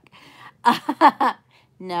come back?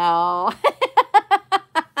 No.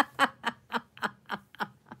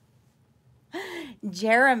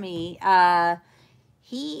 Jeremy,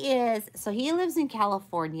 he lives in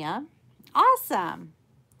California. Awesome.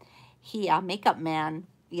 Makeup man.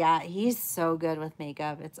 Yeah, he's so good with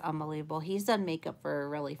makeup. It's unbelievable. He's done makeup for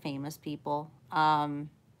really famous people. But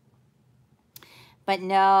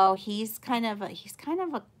no, he's kind of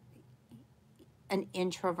an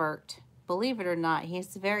introvert. Believe it or not,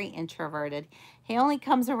 he's very introverted. He only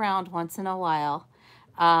comes around once in a while.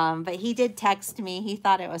 But he did text me. He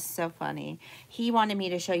thought it was so funny. He wanted me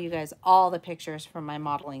to show you guys all the pictures from my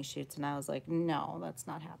modeling shoots, and I was like, no, that's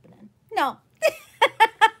not happening. No.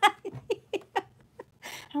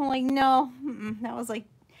 I'm like, no, that was like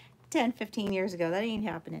 10, 15 years ago. That ain't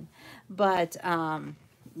happening. But,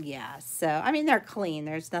 yeah, so, I mean, they're clean.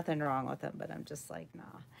 There's nothing wrong with them, but I'm just like,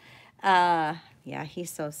 nah. Yeah,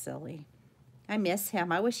 he's so silly. I miss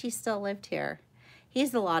him. I wish he still lived here.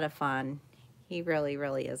 He's a lot of fun. He really,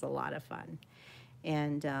 really is a lot of fun.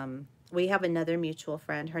 And we have another mutual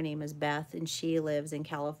friend. Her name is Beth, and she lives in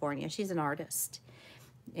California. She's an artist.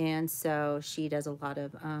 And so she does a lot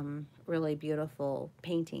of really beautiful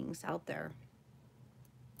paintings out there.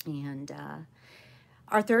 And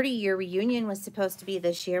our 30-year reunion was supposed to be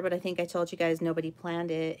this year, but I think I told you guys nobody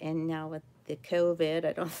planned it. And now with the COVID,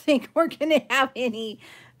 I don't think we're going to have any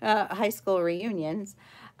high school reunions.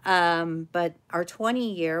 But our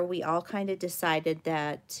 20-year, we all kind of decided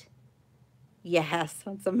that, yes,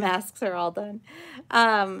 once the masks are all done,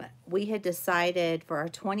 we had decided for our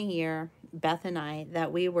 20-year, Beth and I,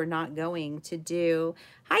 that we were not going to do,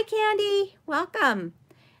 hi Candy, welcome.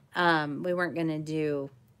 We weren't going to do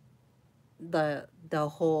the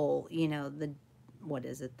whole, you know, the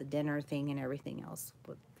dinner thing and everything else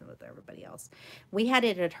with everybody else. We had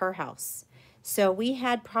it at her house. So we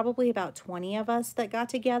had probably about 20 of us that got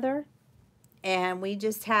together, and we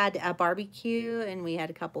just had a barbecue, and we had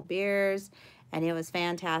a couple beers, and it was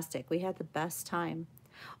fantastic. We had the best time.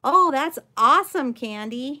 Oh, that's awesome,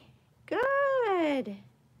 Candy. Good.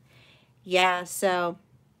 Yeah, so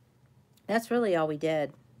that's really all we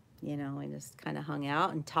did. You know, we just kind of hung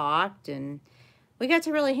out and talked, and we got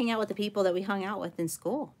to really hang out with the people that we hung out with in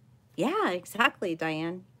school. Yeah, exactly,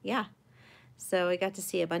 Diane. Yeah. So I got to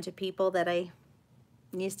see a bunch of people that I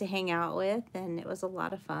used to hang out with, and it was a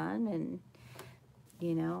lot of fun, and,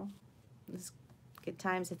 you know, it was good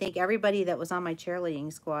times. I think everybody that was on my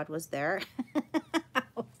cheerleading squad was there.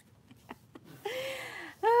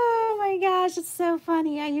 Oh my gosh, it's so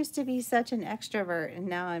funny. I used to be such an extrovert, and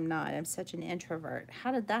now I'm not. I'm such an introvert.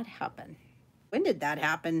 How did that happen? When did that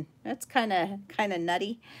happen? That's kind of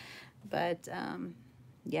nutty. But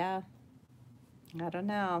yeah, I don't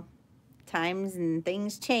know. Times and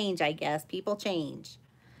things change, I guess. People change.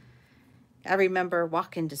 I remember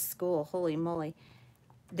walking to school. Holy moly.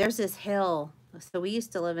 There's this hill. So we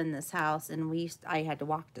used to live in this house, and I had to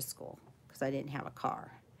walk to school because I didn't have a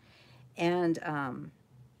car. And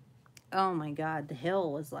oh my God, the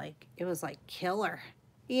hill was like, it was like killer.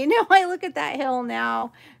 You know, I look at that hill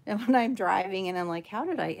now, and when I'm driving, and I'm like, how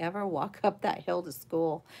did I ever walk up that hill to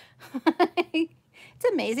school? It's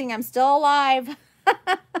amazing I'm still alive.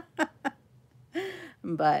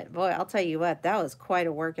 But boy, I'll tell you what, that was quite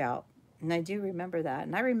a workout. And I do remember that.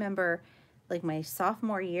 And I remember like my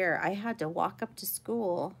sophomore year, I had to walk up to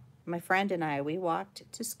school. My friend and I, we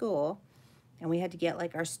walked to school, and we had to get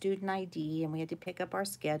like our student ID, and we had to pick up our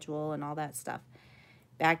schedule and all that stuff.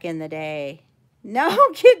 Back in the day, no,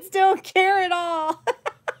 kids don't care at all.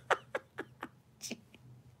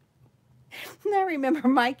 And I remember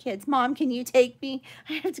my kids, Mom, can you take me?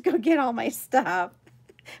 I have to go get all my stuff.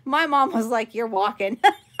 My mom was like, you're walking.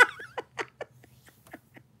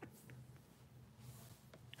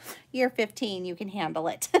 You're 15, you can handle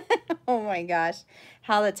it. Oh my gosh,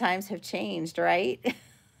 how the times have changed, right?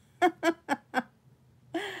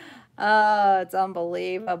 Oh, it's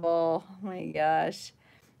unbelievable. Oh my gosh.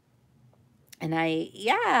 And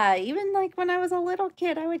yeah, even like when I was a little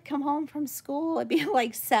kid, I would come home from school. It'd be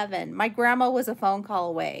like 7. My grandma was a phone call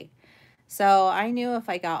away. So I knew if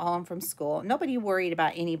I got home from school, nobody worried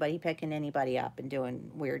about anybody picking anybody up and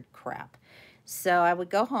doing weird crap. So I would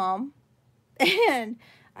go home and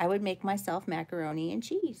I would make myself macaroni and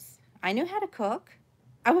cheese. I knew how to cook.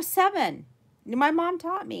 I was 7. My mom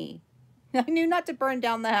taught me. I knew not to burn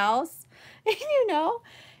down the house, you know,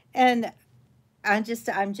 and I'm just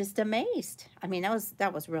amazed. I mean,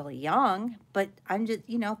 that was really young, but I'm just,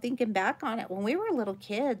 you know, thinking back on it. When we were little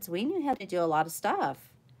kids, we knew how to do a lot of stuff.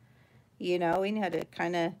 You know, we knew how to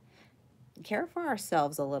kind of care for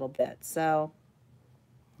ourselves a little bit. So,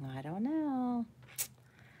 I don't know.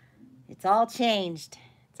 It's all changed.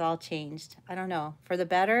 It's all changed. I don't know. For the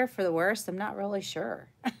better, for the worse, I'm not really sure.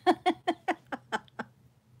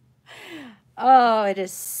 Oh, it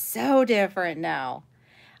is so different now.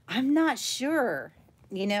 I'm not sure.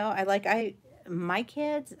 You know, my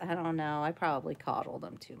kids, I don't know. I probably coddled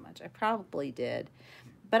them too much. I probably did.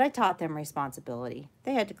 But I taught them responsibility.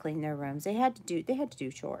 They had to clean their rooms. They had to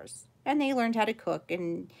do chores. And they learned how to cook,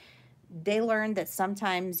 and they learned that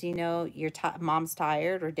sometimes, you know, mom's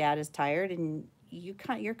tired or dad is tired, and you're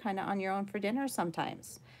kind of on your own for dinner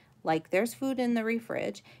sometimes. Like, there's food in the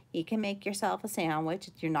refrige. You can make yourself a sandwich.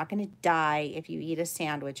 You're not going to die if you eat a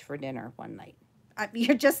sandwich for dinner one night.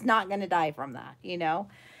 You're just not going to die from that, you know?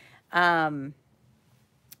 But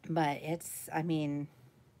I mean,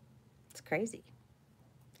 it's crazy.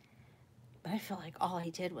 But I feel like all I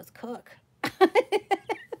did was cook.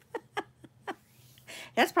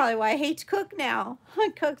 That's probably why I hate to cook now. I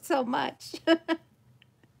cook so much.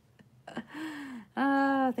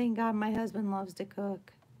 Thank God my husband loves to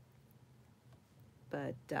cook.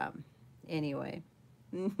 But anyway.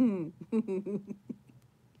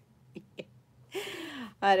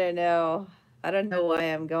 I don't know. I don't know why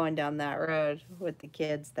I'm going down that road with the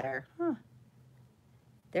kids there. Huh.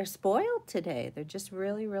 They're spoiled today. They're just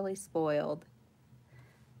really, really spoiled.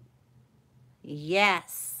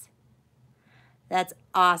 Yes. That's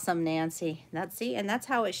awesome, Nancy. And that's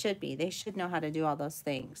how it should be. They should know how to do all those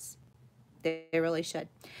things. They really should.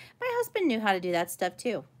 My husband knew how to do that stuff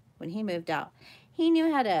too when he moved out. He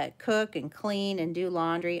knew how to cook and clean and do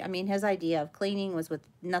laundry. I mean, his idea of cleaning was with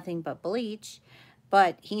nothing but bleach,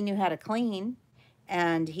 but he knew how to clean,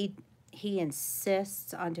 and he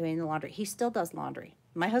insists on doing the laundry. He still does laundry.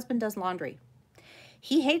 My husband does laundry.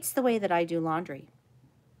 He hates the way that I do laundry.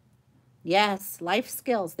 Yes, life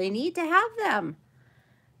skills. They need to have them.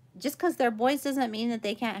 Just because they're boys doesn't mean that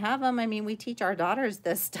they can't have them. I mean, we teach our daughters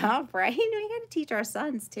this stuff, right? We got to teach our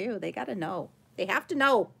sons too. They got to know. They have to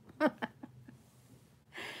know.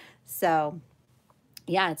 So,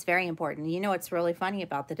 Yeah, it's very important. You know what's really funny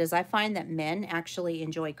about that is I find that men actually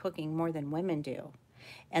enjoy cooking more than women do.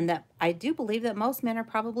 And that I do believe that most men are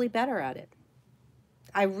probably better at it.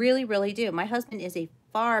 I really, really do. My husband is a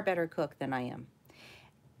far better cook than I am.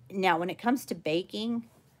 Now, when it comes to baking,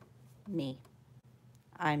 me,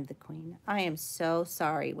 I'm the queen. I am so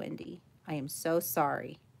sorry, Wendy. I am so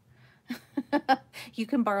sorry. You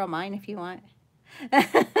can borrow mine if you want.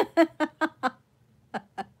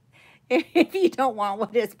 If you don't want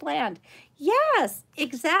what is planned. Yes,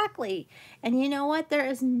 exactly. And you know what? There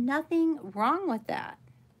is nothing wrong with that.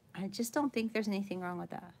 I just don't think there's anything wrong with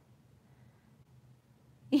that.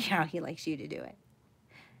 Yeah, he likes you to do it.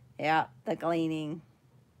 Yeah, the cleaning.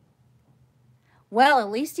 Well,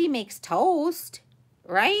 at least he makes toast,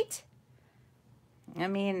 right? I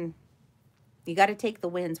mean, you got to take the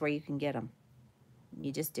wins where you can get them.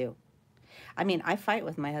 You just do. I mean, I fight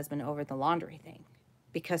with my husband over the laundry thing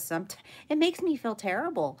because sometimes it makes me feel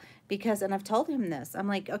terrible because, and I've told him this, I'm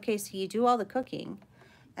like, okay, so you do all the cooking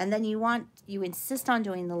and then you insist on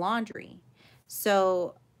doing the laundry.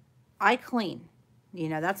 So I clean, you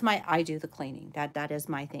know, I do the cleaning. That is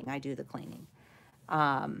my thing. I do the cleaning.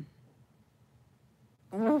 Wow.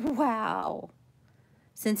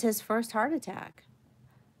 Since his first heart attack.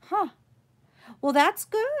 Huh. Well, that's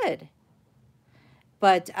good.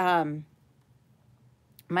 But,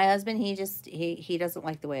 my husband, he doesn't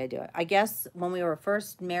like the way I do it. I guess when we were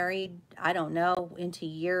first married, I don't know, into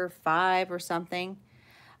year 5 or something,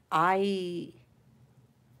 because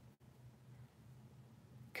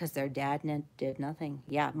their dad did nothing.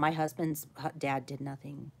 Yeah, my husband's dad did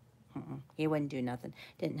nothing. He wouldn't do nothing.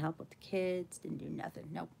 Didn't help with the kids, didn't do nothing.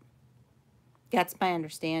 Nope. That's my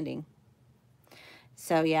understanding.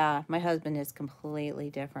 So yeah, my husband is completely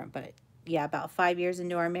different, but yeah, about 5 years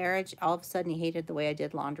into our marriage, all of a sudden he hated the way I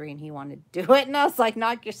did laundry and he wanted to do it. And I was like,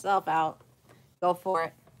 knock yourself out. Go for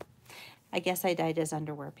it. I guess I dyed his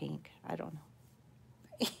underwear pink. I don't know.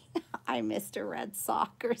 I missed a red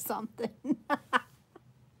sock or something.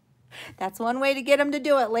 That's one way to get them to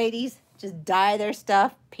do it, ladies. Just dye their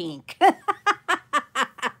stuff pink.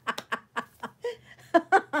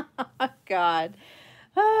 Oh, God.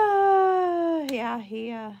 Yeah,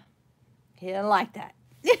 he didn't like that.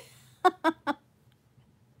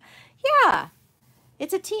 Yeah,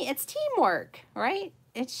 it's teamwork, right?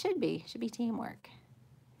 It should be teamwork.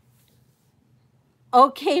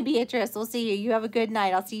 Okay, Beatrice, we'll see you. You have a good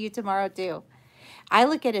night. I'll see you tomorrow too. I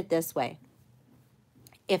look at it this way.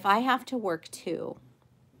 If I have to work too,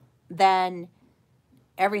 then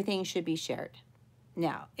everything should be shared.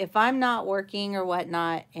 Now, if I'm not working or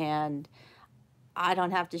whatnot and I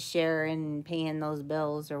don't have to share in paying those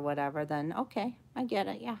bills or whatever, then okay, I get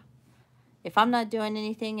it, yeah. If I'm not doing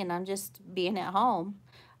anything and I'm just being at home,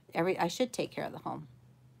 I should take care of the home.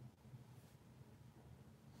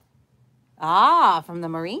 Ah, from the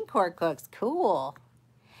Marine Corps cooks. Cool.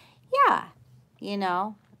 Yeah. You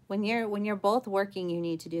know, when you're both working, you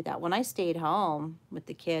need to do that. When I stayed home with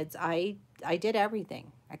the kids, I did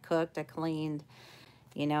everything. I cooked, I cleaned,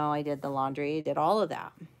 you know, I did the laundry, did all of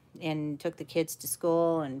that. And took the kids to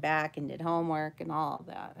school and back and did homework and all of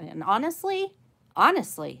that. And honestly,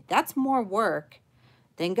 that's more work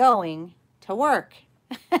than going to work.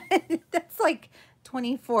 That's like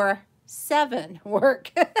 24/7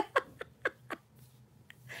 work.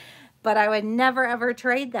 But I would never, ever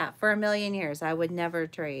trade that for a million years. I would never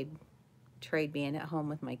trade being at home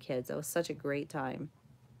with my kids. It was such a great time.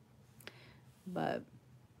 But,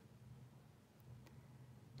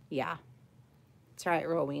 yeah. That's right,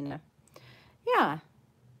 Rowena. Yeah.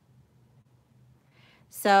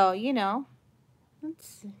 So, you know,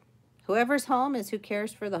 whoever's home is who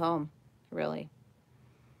cares for the home, really.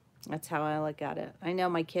 That's how I look at it. I know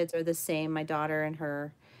my kids are the same, my daughter and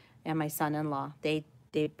her and my son-in-law. They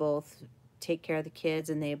both take care of the kids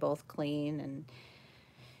and they both clean and,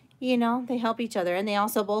 you know, they help each other and they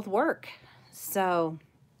also both work. So,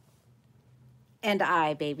 and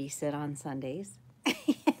I babysit on Sundays.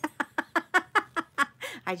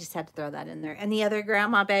 I just had to throw that in there. And the other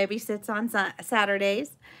grandma babysits on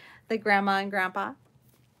Saturdays, the grandma and grandpa.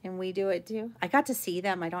 And we do it too. I got to see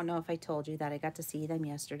them. I don't know if I told you that. I got to see them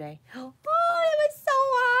yesterday. Oh, it was so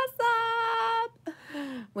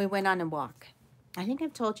awesome. We went on a walk. I think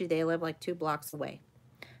I've told you they live like 2 blocks away.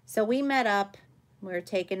 So we met up. We were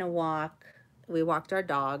taking a walk. We walked our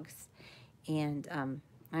dogs. And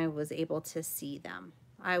I was able to see them.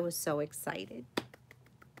 I was so excited.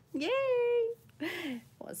 Yay! It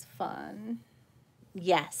was fun.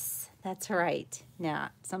 Yes, that's right. Now,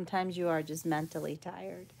 sometimes you are just mentally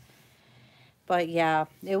tired. But yeah,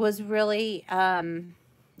 it was really,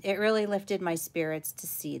 it really lifted my spirits to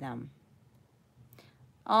see them.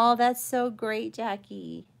 Oh, that's so great,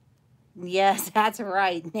 Jackie. Yes, that's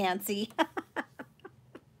right, Nancy.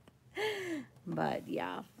 But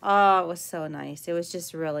yeah. Oh, it was so nice. It was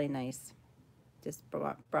just really nice. Just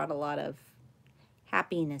brought a lot of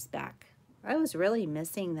happiness back. I was really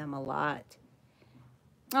missing them a lot.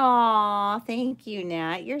 Aw, thank you,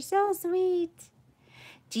 Nat. You're so sweet.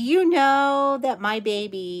 Do you know that my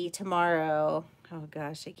baby tomorrow, oh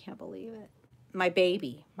gosh, I can't believe it. My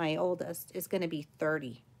baby, my oldest, is going to be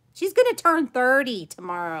 30. She's going to turn 30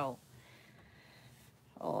 tomorrow.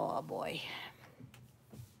 Oh, boy.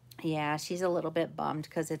 Yeah, she's a little bit bummed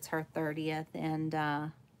because it's her 30th. And,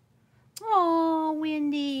 oh,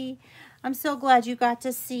 Wendy, I'm so glad you got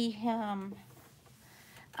to see him.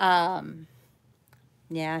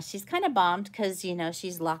 Yeah, she's kind of bummed because, you know,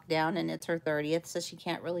 she's locked down and it's her 30th, so she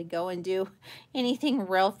can't really go and do anything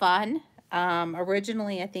real fun.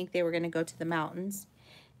 Originally, I think they were going to go to the mountains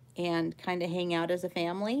and kind of hang out as a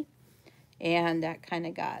family, and that kind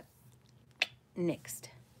of got nixed.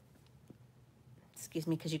 Excuse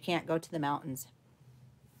me, because you can't go to the mountains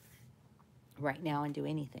right now and do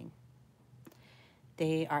anything.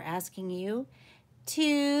 They are asking you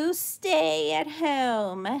to stay at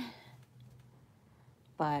home.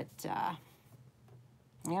 But, yeah,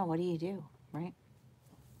 what do you do, right?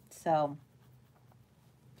 So,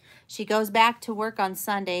 she goes back to work on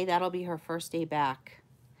Sunday. That'll be her first day back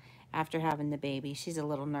after having the baby. She's a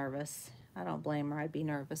little nervous. I don't blame her. I'd be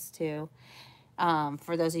nervous, too.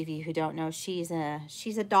 For those of you who don't know, she's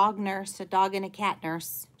a dog nurse, a dog and a cat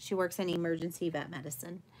nurse. She works in emergency vet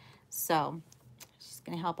medicine. So, she's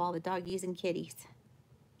going to help all the doggies and kitties.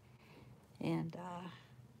 And,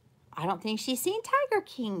 I don't think she's seen Tiger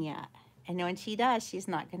King yet. And when she does, she's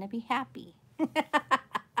not going to be happy.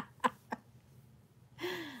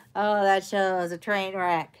 Oh, that show is a train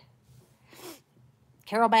wreck.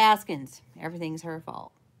 Carol Baskins. Everything's her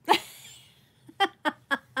fault.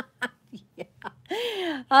 Yeah.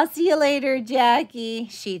 I'll see you later, Jackie.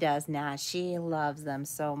 She does not. She loves them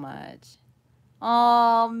so much.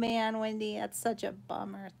 Oh, man, Wendy, that's such a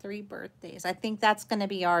bummer. 3 birthdays. I think that's going to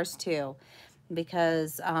be ours, too.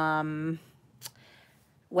 Because,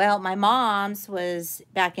 well, my mom's was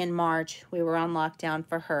back in March. We were on lockdown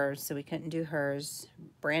for hers, so we couldn't do hers.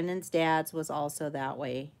 Brandon's dad's was also that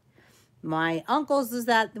way. My uncle's is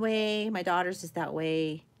that way. My daughter's is that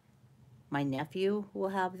way. My nephew will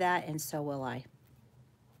have that, and so will I.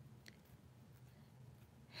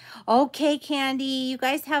 Okay, Candy, you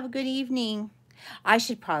guys have a good evening. I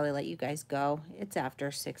should probably let you guys go. It's after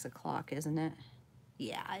 6 o'clock, isn't it?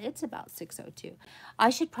 Yeah, it's about 6:02. I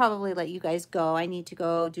should probably let you guys go. I need to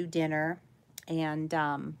go do dinner. And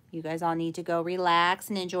you guys all need to go relax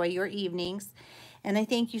and enjoy your evenings. And I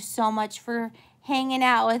thank you so much for hanging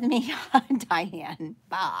out with me, Diane.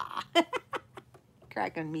 Bah.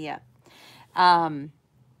 Cracking me up.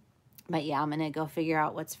 But yeah, I'm going to go figure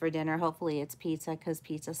out what's for dinner. Hopefully it's pizza because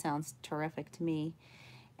pizza sounds terrific to me.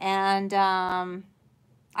 And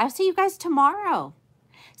I'll see you guys tomorrow.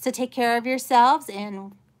 So take care of yourselves,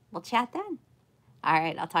 and we'll chat then. All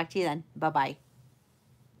right, I'll talk to you then. Bye-bye.